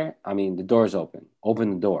finished there? I mean, the door's open.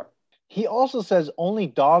 Open the door. He also says only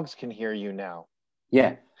dogs can hear you now.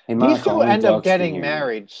 Yeah. Hey, these two end up getting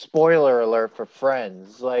married. Spoiler alert for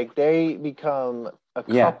Friends. Like they become a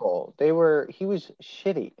couple. Yeah. He was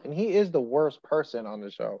shitty, and he is the worst person on the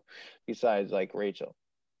show, besides like Rachel.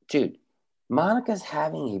 Dude, Monica's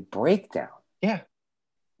having a breakdown. Yeah.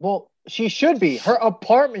 Well, she should be. Her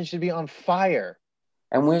apartment should be on fire.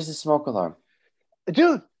 And where's the smoke alarm?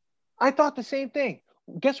 Dude, I thought the same thing.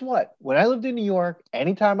 Guess what? When I lived in New York,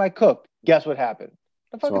 anytime I cooked, guess what happened?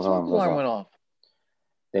 The fucking smoke alarm went off.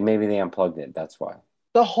 Maybe they unplugged it. That's why.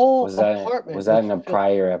 The whole apartment. Was that in a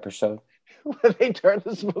prior episode? When they turned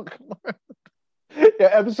the smoke alarm. Yeah,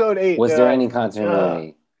 episode 8. Was there any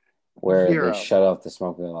continuity? where they Zero. shut off the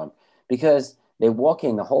smoking alarm because they walk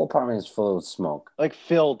in, the whole apartment is full of smoke, like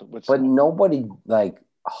filled with but smoke. nobody like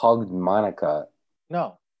hugged Monica,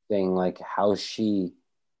 No, saying like how she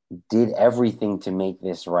did everything to make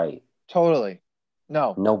this right. totally.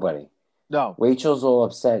 No, Nobody. no. Rachel's all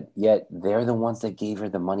upset, yet they're the ones that gave her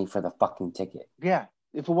the money for the fucking ticket. Yeah,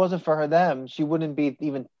 if it wasn't for them, she wouldn't be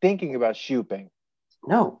even thinking about shooping.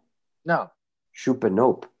 No. No.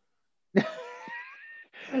 Nope.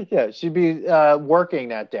 Yeah, she'd be working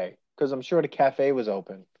that day because I'm sure the cafe was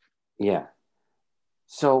open. Yeah.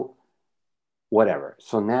 So, whatever.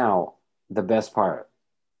 So now, the best part,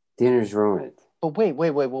 dinner's ruined. But wait.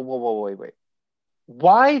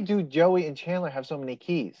 Why do Joey and Chandler have so many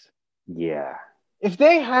keys? Yeah. If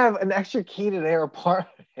they have an extra key to their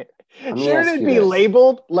apartment, shouldn't it be this.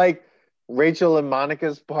 labeled like Rachel and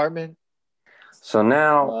Monica's apartment? So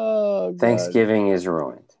now, Thanksgiving is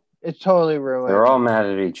ruined. It's totally ruined. They're all mad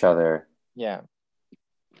at each other. Yeah.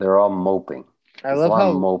 They're all moping. There's a lot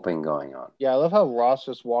of moping going on. Yeah, I love how Ross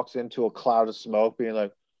just walks into a cloud of smoke being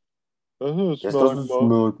like, this doesn't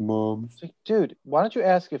smell like Mom. It's like, dude, why don't you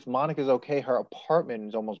ask if Monica's okay? Her apartment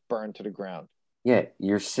is almost burned to the ground. Yeah,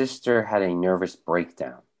 your sister had a nervous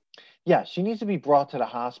breakdown. Yeah, she needs to be brought to the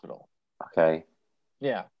hospital. Okay.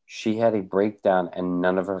 Yeah. She had a breakdown and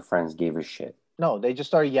none of her friends gave a shit. No, they just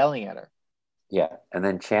started yelling at her. Yeah, and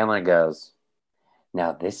then Chandler goes,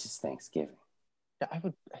 now this is Thanksgiving. Yeah,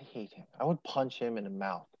 I hate him. I would punch him in the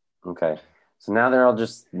mouth. Okay. So now they're all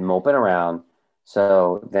just moping around.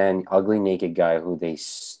 So then ugly naked guy who they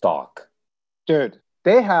stalk. Dude,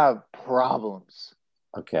 they have problems.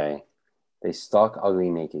 Okay. They stalk ugly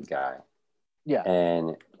naked guy. Yeah.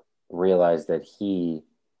 And realize that he,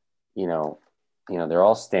 they're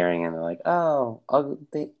all staring and they're like, oh,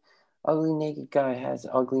 ugly naked guy has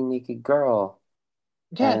ugly naked girl.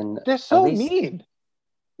 Yeah, and they're so mean.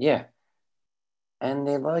 Yeah. And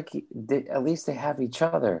at least they have each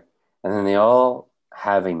other. And then they all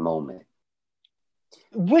have a moment.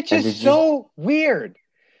 Which is so weird.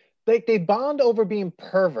 Like, they bond over being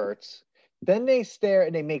perverts. Then they stare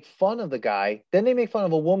and they make fun of the guy. Then they make fun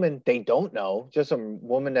of a woman they don't know. Just some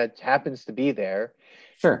woman that happens to be there.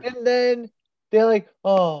 Sure. And then they're like,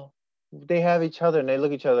 oh, they have each other. And they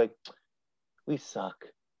look at each other like, we suck.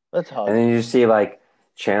 Let's hug. And then you see, like,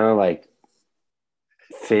 Chandler, like,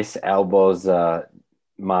 fist elbows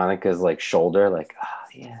Monica's, like, shoulder. Like, oh,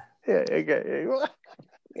 yeah. Yeah, okay.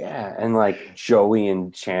 Yeah, and like Joey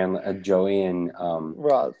and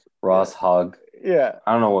Ross hug. Yeah,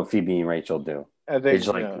 I don't know what Phoebe and Rachel do. They just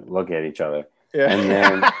look at each other.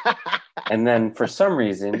 Yeah, and then for some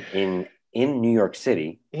reason in New York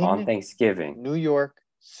City on Thanksgiving, New York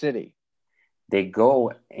City, they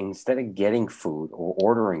go instead of getting food or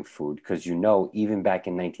ordering food because even back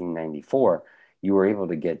in 1994 you were able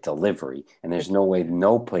to get delivery, and there's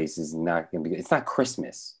no place is not going to be. It's not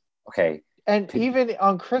Christmas, okay. And even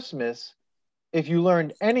on Christmas, if you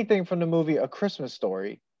learned anything from the movie A Christmas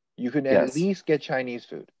Story, you could at least get Chinese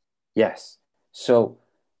food. Yes. So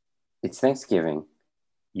it's Thanksgiving.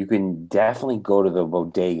 You can definitely go to the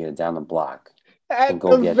bodega down the block and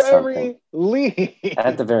go get something.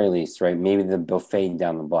 At the very least, right? Maybe the buffet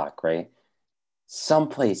down the block, right? Some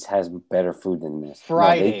place has better food than this.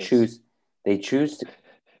 Fridays. No, they choose to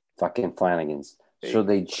fucking Flanagan's. So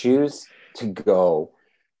they choose to go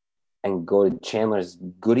to Chandler's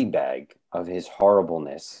goodie bag of his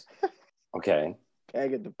horribleness. Okay.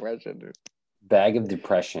 Bag of depression, dude. Bag of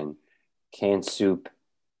depression, canned soup,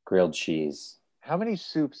 grilled cheese. How many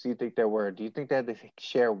soups do you think there were? Do you think they had to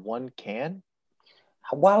share one can?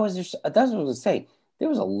 Why was there? That's what I was saying. There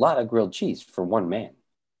was a lot of grilled cheese for one man.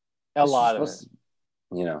 A lot of it.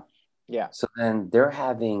 Yeah. So then they're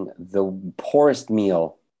having the poorest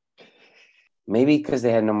meal. Maybe because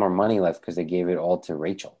they had no more money left because they gave it all to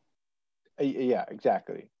Rachel. Yeah,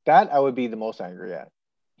 exactly. That I would be the most angry at.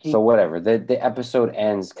 So whatever. The episode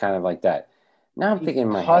ends kind of like that. Now I'm thinking in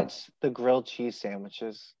my head. He cuts the grilled cheese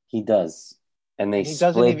sandwiches. He does. And they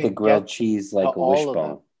split the grilled cheese like a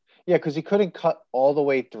wishbone. Yeah, because he couldn't cut all the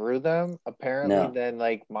way through them. Apparently, then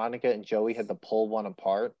like Monica and Joey had to pull one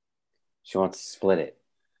apart. She wants to split it.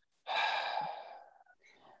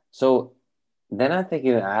 So then I'm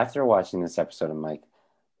thinking, after watching this episode, I'm like,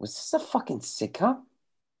 was this a fucking sitcom?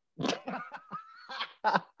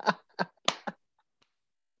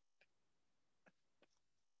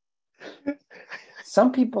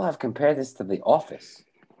 Some people have compared this to The Office.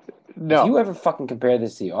 No. If you ever fucking compare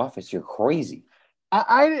this to The Office, you're crazy.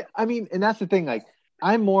 I mean, and that's the thing. Like,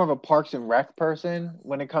 I'm more of a Parks and Rec person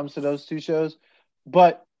when it comes to those two shows,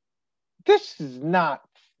 but this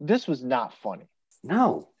was not funny.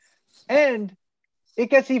 No. And it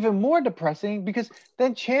gets even more depressing because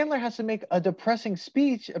then Chandler has to make a depressing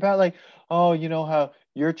speech about like, oh, you know how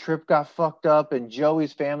your trip got fucked up and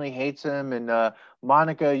Joey's family hates him and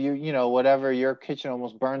Monica, you know, whatever, your kitchen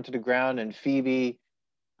almost burned to the ground and Phoebe,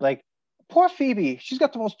 like, poor Phoebe, she's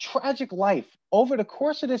got the most tragic life. Over the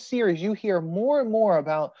course of this series, you hear more and more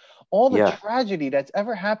about all the tragedy that's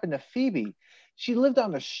ever happened to Phoebe. She lived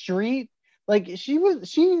on the street. Like she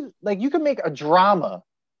like you could make a drama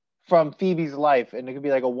from Phoebe's life, and it could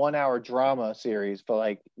be like a 1 hour drama series for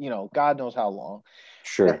like, you know, God knows how long.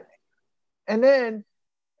 Sure. And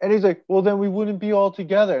he's like, well, then we wouldn't be all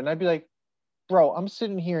together. And I'd be like, bro, I'm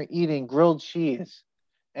sitting here eating grilled cheese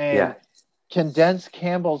and condensed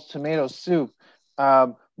Campbell's tomato soup.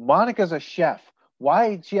 Monica's a chef.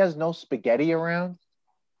 Why she has no spaghetti around?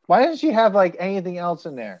 Why doesn't she have like anything else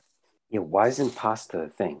in there? Yeah, why isn't pasta a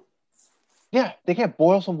thing? Yeah, they can't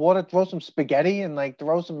boil some water, throw some spaghetti, and like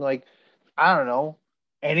throw some like, I don't know,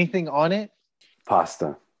 anything on it.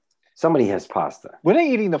 Pasta. Somebody has pasta. Were they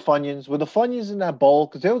eating the Funyuns? Were the Funyuns in that bowl?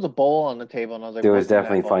 Because there was a bowl on the table, and I was like, there was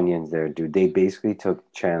definitely Funyuns there, dude. They basically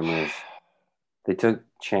took Chandler's. They took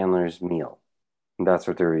Chandler's meal. And that's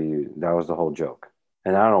what they were using. That was the whole joke.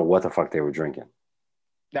 And I don't know what the fuck they were drinking.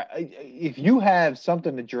 Now, if you have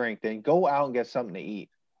something to drink, then go out and get something to eat.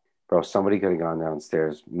 Bro, somebody could have gone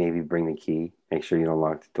downstairs, maybe bring the key, make sure you don't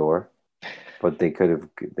lock the door. But they could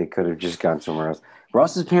have just gone somewhere else.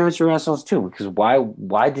 Ross's parents are assholes too, because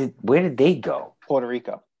where did they go? Puerto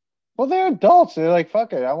Rico. Well, they're adults. They're like,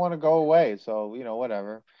 fuck it, I want to go away. So, you know,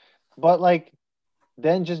 whatever. But like,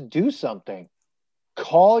 then just do something.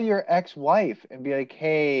 Call your ex-wife and be like,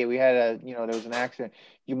 hey, we had there was an accident.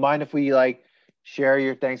 You mind if we like share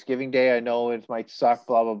your Thanksgiving Day? I know it might suck,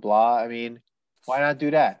 blah, blah, blah. I mean, why not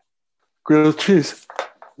do that? Grilled cheese.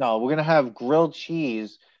 No, we're going to have grilled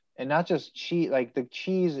cheese and not just cheese. Like the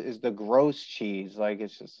cheese is the gross cheese. Like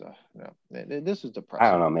it's just, this is depressing.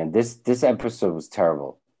 I don't know, man. This episode was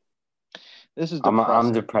terrible. This is depressing.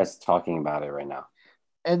 I'm depressed talking about it right now.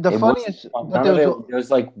 And the funniest, it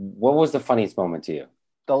was like, what was the funniest moment to you?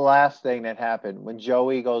 The last thing that happened when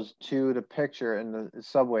Joey goes to the picture in the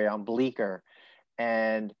subway on Bleecker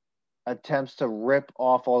and attempts to rip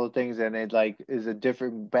off all the things, and it like is a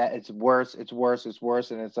different it's worse,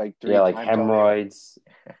 and it's like three like hemorrhoids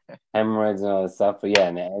and all that stuff. But yeah,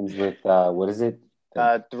 and it ends with what is it?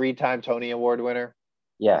 3-time Tony Award winner.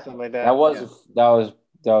 Yeah, something like that.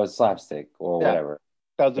 That was slapstick or whatever.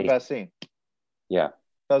 That was the best scene. Yeah.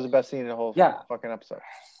 That was the best scene in the whole fucking episode.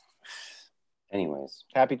 Anyways.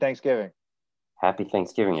 Happy Thanksgiving. Happy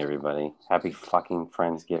Thanksgiving, everybody. Happy fucking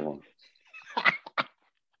Friendsgiving.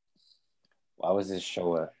 Why was this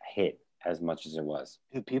show a hit as much as it was?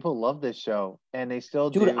 Dude, people love this show, and they still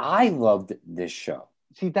do. Dude, I loved this show.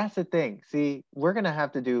 See, that's the thing. See, I think we're going to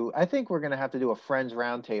have to do a Friends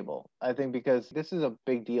Roundtable. I think because this is a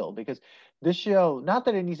big deal. Because this show, not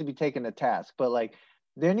that it needs to be taken to task, but like,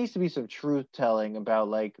 there needs to be some truth telling about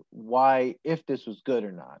like why, if this was good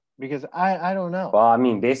or not, because I don't know. Well, I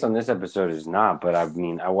mean, based on this episode, it's not, but I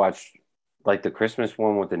mean, I watched like the Christmas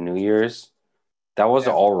one with the New Year's. That was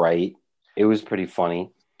all right. It was pretty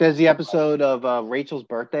funny. There's the episode of Rachel's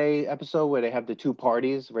birthday episode where they have the two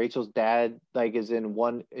parties. Rachel's dad like is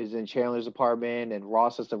in Chandler's apartment, and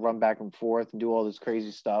Ross has to run back and forth and do all this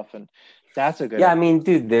crazy stuff, and that's a good. Yeah, episode. I mean,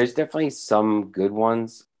 dude, there's definitely some good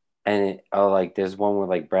ones. And like there's one where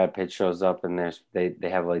like Brad Pitt shows up and they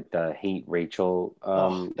have like the Hate Rachel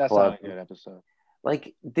that's club. not a good episode.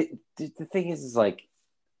 Like the thing is like,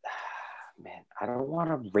 man, I don't want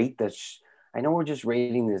to rate this. I know we're just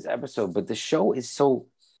rating this episode, but the show is so.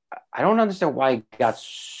 I don't understand why it got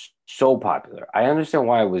so popular. I understand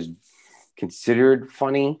why it was considered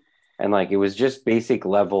funny and like it was just basic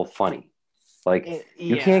level funny. Like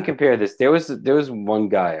you can't compare this. There was one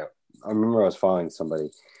guy. I remember I was following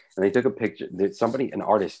somebody. And they took a picture. An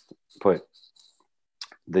artist put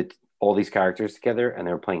all these characters together, and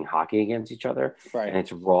they were playing hockey against each other. Right. And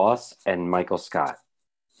it's Ross and Michael Scott,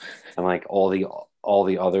 and like all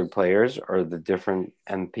the other players are the different.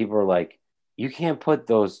 And people are like, you can't put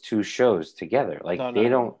those two shows together. Like they're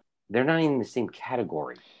not even in the same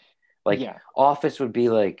category. Like Office would be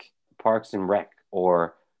like Parks and Rec,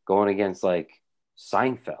 or going against like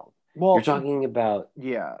Seinfeld. Well, you're talking about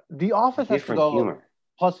The Office has to go. Humor.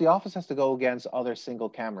 Plus, The Office has to go against other single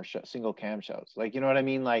cam shows. Like, you know what I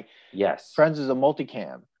mean? Like, yes, Friends is a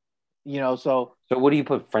multicam. So what do you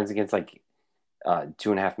put Friends against? Like,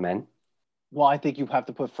 2.5 Men? Well, I think you have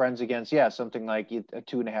to put Friends against something like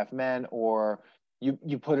 2.5 Men, or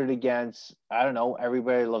you put it against, I don't know,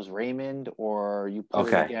 Everybody Loves Raymond, or you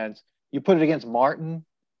put it against Martin.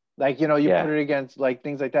 Like, you put it against like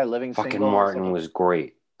things like that, Living Fucking Single. Martin was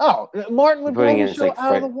great. Oh, Martin would blow the show like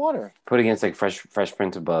out of the water. Put against like Fresh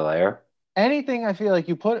Prince of Bel-Air. Anything, I feel like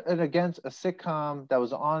you put it against a sitcom that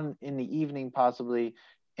was on in the evening, possibly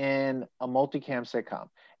in a multicam sitcom.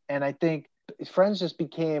 And I think Friends just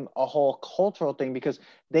became a whole cultural thing because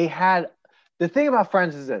they had the thing about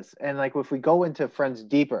Friends is this, and like if we go into Friends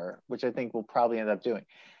deeper, which I think we'll probably end up doing,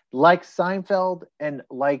 like Seinfeld and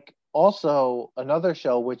like also another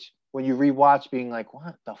show, which when you rewatch, being like,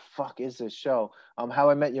 what the fuck is this show? How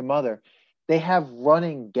I Met Your Mother. They have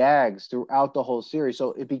running gags throughout the whole series,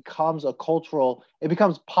 so it becomes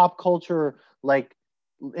pop culture, like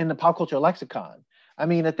in the pop culture lexicon. I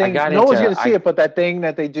mean, the thing no one's gonna see it, but that thing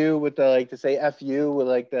that they do with the like to say "f you" with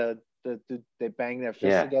like the they bang their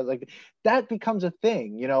fists together, like that becomes a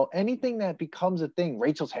thing. Anything that becomes a thing.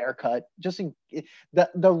 Rachel's haircut,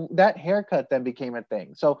 that haircut then became a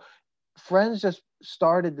thing. So Friends just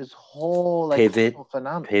started this whole like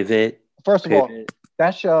phenomenon. Pivot. First of all,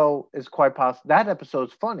 that show is quite possible. That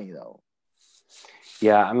episode's funny though.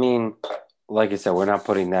 Yeah, I mean, like I said, we're not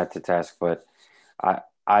putting that to task, but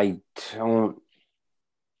I don't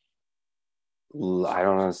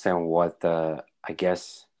understand what I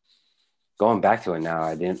guess going back to it now,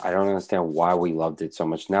 I don't understand why we loved it so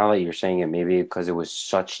much. Now that you're saying it, maybe because it was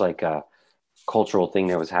such like a cultural thing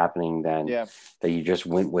that was happening then that you just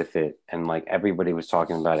went with it, and like everybody was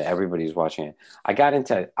talking about it, everybody's watching it. I got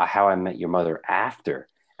into How I Met Your Mother after,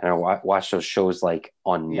 and I watched those shows like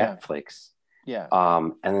on Netflix.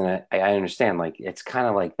 And then I understand, like it's kind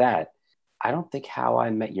of like that. I don't think How I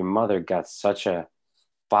Met Your Mother got such a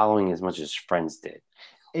following as much as Friends did.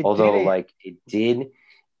 Like it did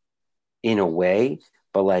in a way,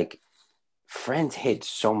 but like Friends hit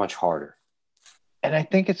so much harder. And I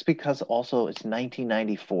think it's because also it's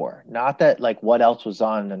 1994. Not that like what else was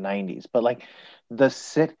on in the 90s, but like the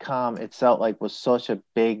sitcom itself like was such a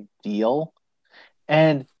big deal.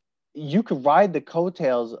 And you could ride the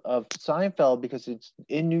coattails of Seinfeld because it's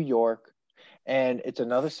in New York and it's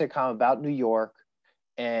another sitcom about New York.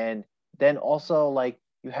 And then also like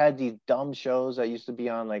you had these dumb shows that used to be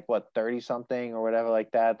on like 30 something or whatever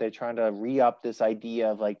like that. They're trying to re-up this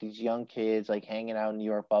idea of like these young kids like hanging out in New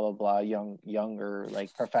York, blah blah blah, younger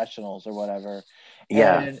like professionals or whatever.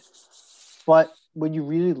 But when you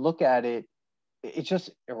really look at it, it's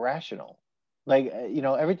just irrational. Like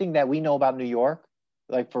everything that we know about New York,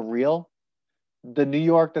 like for real, the New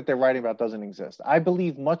York that they're writing about doesn't exist. I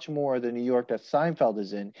believe much more the New York that Seinfeld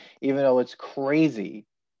is in, even though it's crazy.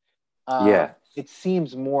 It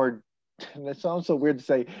seems more, and it sounds so weird to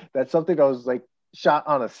say that something that was like shot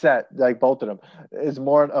on a set, like both of them, is a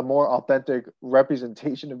more authentic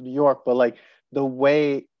representation of New York. But like the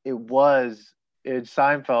way it was in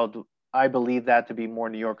Seinfeld, I believe that to be more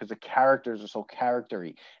New York because the characters are so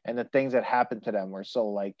charactery and the things that happen to them were so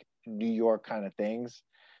like New York kind of things.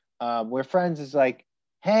 Where Friends is like,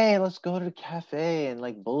 hey, let's go to the cafe and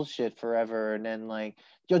like bullshit forever. And then like,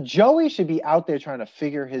 Joey should be out there trying to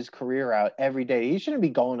figure his career out every day. He shouldn't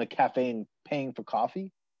be going to a cafe and paying for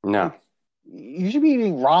coffee. No. Like, you should be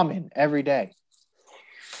eating ramen every day.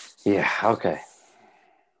 Yeah, okay.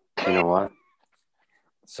 You know what?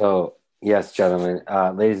 So, yes, gentlemen,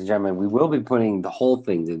 ladies and gentlemen, we will be putting the whole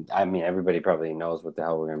thing. I mean, everybody probably knows what the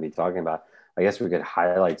hell we're going to be talking about. I guess we could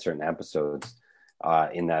highlight certain episodes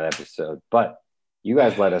in that episode. But you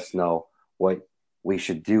guys let us know what we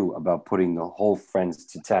should do about putting the whole Friends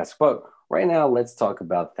to task. But right now, let's talk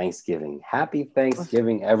about Thanksgiving. Happy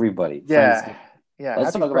Thanksgiving, everybody. Yeah.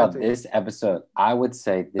 Let's talk about this episode. I would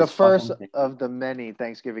say the first of the many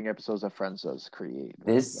Thanksgiving episodes that Friends does create.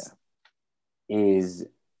 This is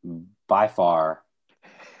by far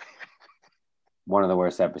one of the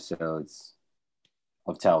worst episodes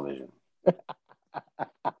of television.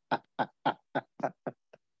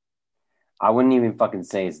 I wouldn't even fucking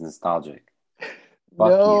say it's nostalgic.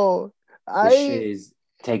 Fuck you. This shit is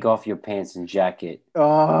take off your pants and jacket.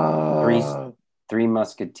 Three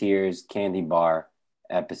Musketeers candy bar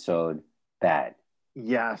episode bad.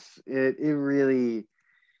 Yes, it really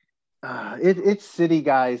it's City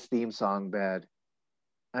Guys theme song bad.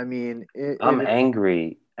 I mean, I'm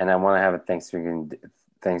angry and I want to have a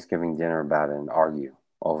Thanksgiving dinner about it and argue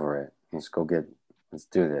over it. Let's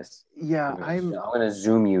do this. Yeah, I'm gonna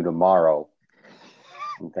Zoom you tomorrow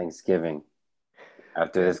on Thanksgiving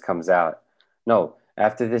after this comes out. No,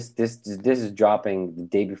 after this is dropping the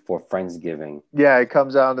day before Friendsgiving. Yeah, it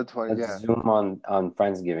comes out on the 20th. Let's Zoom on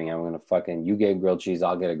Friendsgiving. I'm gonna fucking you get grilled cheese,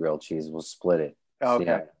 I'll get a grilled cheese. We'll split it.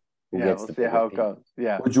 Okay. We'll see how it goes.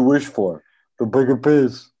 Yeah. What'd you wish for? The bigger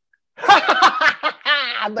piece.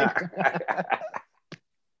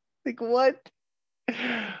 Like what?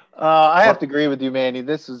 I have to agree with you, Manny.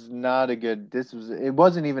 This was not a good. It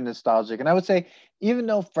wasn't even nostalgic, and I would say, even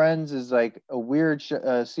though Friends is like a weird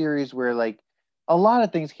series where like a lot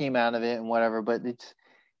of things came out of it and whatever, but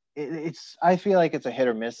it's. I feel like it's a hit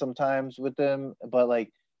or miss sometimes with them. But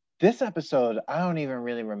like this episode, I don't even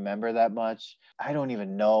really remember that much. I don't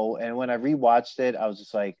even know. And when I rewatched it, I was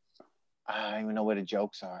just like, I don't even know where the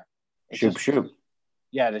jokes are. Shoop.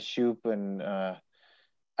 Yeah, the Shoop and.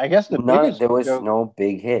 I guess there was no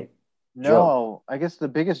big hit. No, joke. I guess the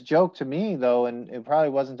biggest joke to me, though, and it probably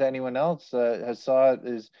wasn't to anyone else has saw it,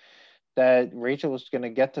 is that Rachel was going to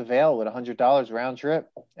get to Vail with $100 round trip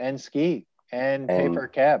and ski and pay for a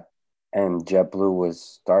cab. And JetBlue was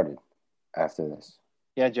started after this.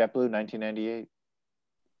 Yeah, JetBlue, 1998.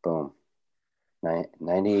 Boom.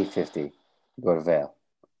 98.50. Go to Vail.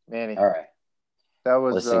 Manny. All right. That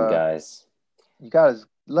was. Listen, guys. You guys,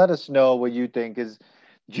 let us know what you think is.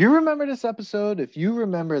 Do you remember this episode? If you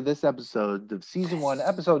remember this episode of season 1,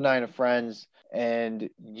 episode 9 of Friends, and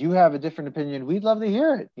you have a different opinion, we'd love to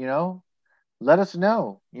hear it. Let us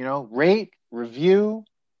know. Rate, review,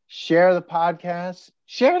 share the podcast,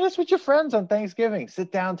 share this with your friends on Thanksgiving.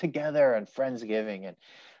 Sit down together on Friendsgiving and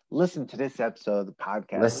listen to this episode of the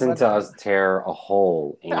podcast. Listen to us tear a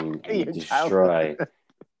hole and destroy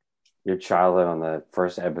your childhood on the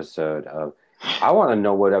first episode of. I want to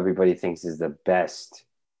know what everybody thinks is the best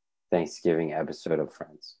Thanksgiving episode of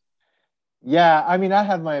Friends. Yeah, I mean, I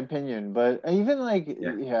have my opinion, but even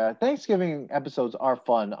Thanksgiving episodes are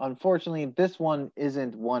fun. Unfortunately, this one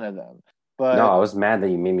isn't one of them. But no, I was mad that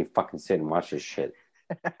you made me fucking sit and watch this shit.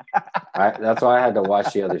 That's why I had to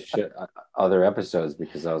watch the other episodes,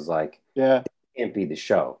 because I was like, yeah, this can't be the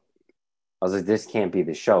show. I was like, this can't be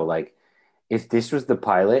the show. Like, if this was the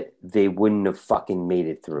pilot, they wouldn't have fucking made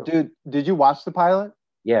it through. Dude, did you watch the pilot?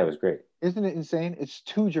 Yeah, it was great. Isn't it insane? It's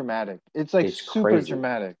too dramatic. It's super crazy.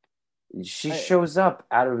 Dramatic. She shows up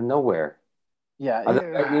out of nowhere. Yeah.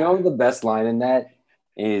 You know, the best line in that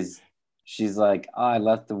is she's like, oh, I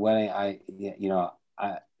left the wedding.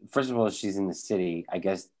 First of all, she's in the city. I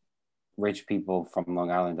guess rich people from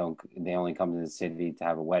Long Island they only come to the city to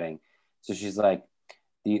have a wedding. So she's like,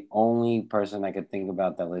 the only person I could think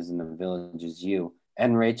about that lives in the village is you.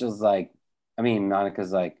 And Rachel's like,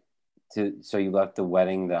 Monica's like, so you left the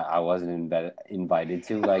wedding that I wasn't invited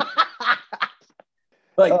to? Like,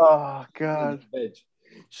 oh, God. Bitch.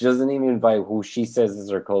 She doesn't even invite who she says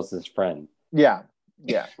is her closest friend. Yeah.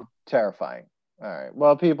 Terrifying. All right.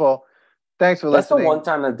 Well, people, thanks for listening. That's the one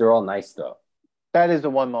time that they're all nice, though. That is the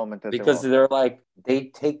one moment that they're like, they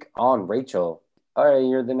take on Rachel. All right,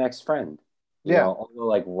 you're the next friend. You know, although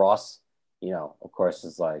like Ross, of course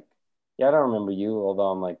is like, yeah, I don't remember you, although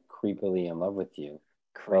I'm like creepily in love with you.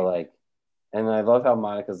 But like, and I love how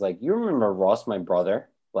Monica's like, you remember Ross, my brother?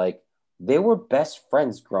 Like, they were best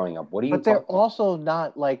friends growing up. What are you? But they're also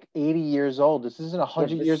not like 80 years old. This isn't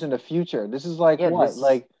 100 years in the future. This is like what? This is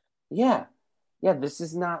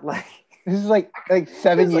not like. This is like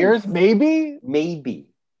 7 years, maybe.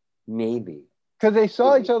 Because they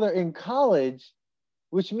saw each other in college,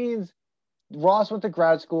 which means Ross went to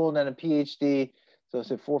grad school and then a PhD. So I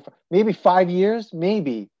said 5 years,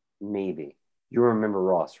 maybe. You remember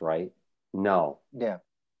Ross, right? No. Yeah.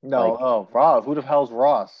 No. Ross. Who the hell's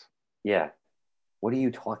Ross? Yeah. What are you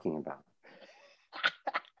talking about?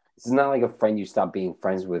 This is not like a friend you stopped being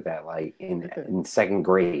friends with at like in second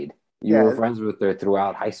grade. You were friends with her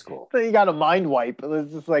throughout high school. So you got a mind wipe.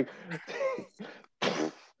 It's just like,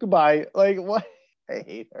 goodbye. Like, what? I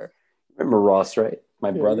hate her. Remember Ross, right?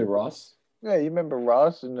 My brother Ross? Yeah, you remember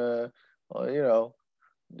Ross and,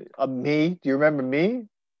 me? Do you remember me?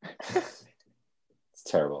 It's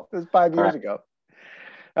terrible. It was 5 years ago.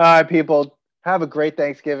 All right, people. Have a great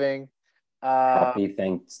Thanksgiving. Happy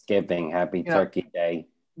Thanksgiving. Happy Turkey Day.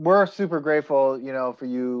 We're super grateful, for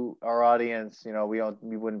you, our audience.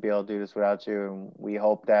 We wouldn't be able to do this without you. And we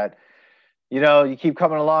hope that, you keep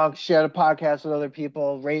coming along, share the podcast with other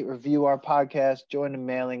people, rate, review our podcast, join the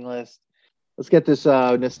mailing list. Let's get this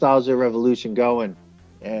nostalgia revolution going.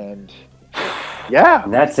 And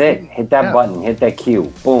And that's it. Hit that button. Hit that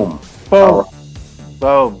cue. Boom. Boom.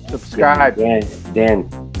 Boom. Subscribe. Dan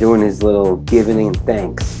doing his little giving and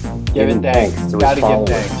thanks. Giving thanks to his followers.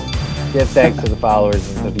 Give thanks. Give thanks to the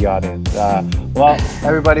followers and to the audience. Well,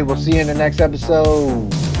 everybody, we'll see you in the next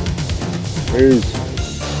episode. Peace.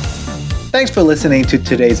 Thanks for listening to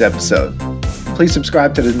today's episode. Please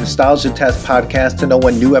subscribe to the Nostalgia Test podcast to know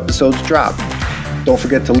when new episodes drop. Don't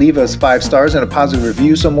forget to leave us 5 stars and a positive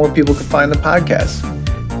review so more people can find the podcast.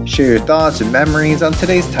 Share your thoughts and memories on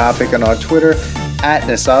today's topic on our Twitter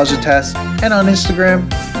 @NostalgiaTest and on Instagram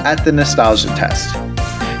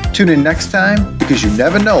 @TheNostalgiaTest. Tune in next time because you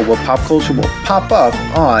never know what pop culture will pop up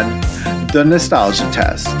on The Nostalgia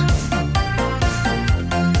Test.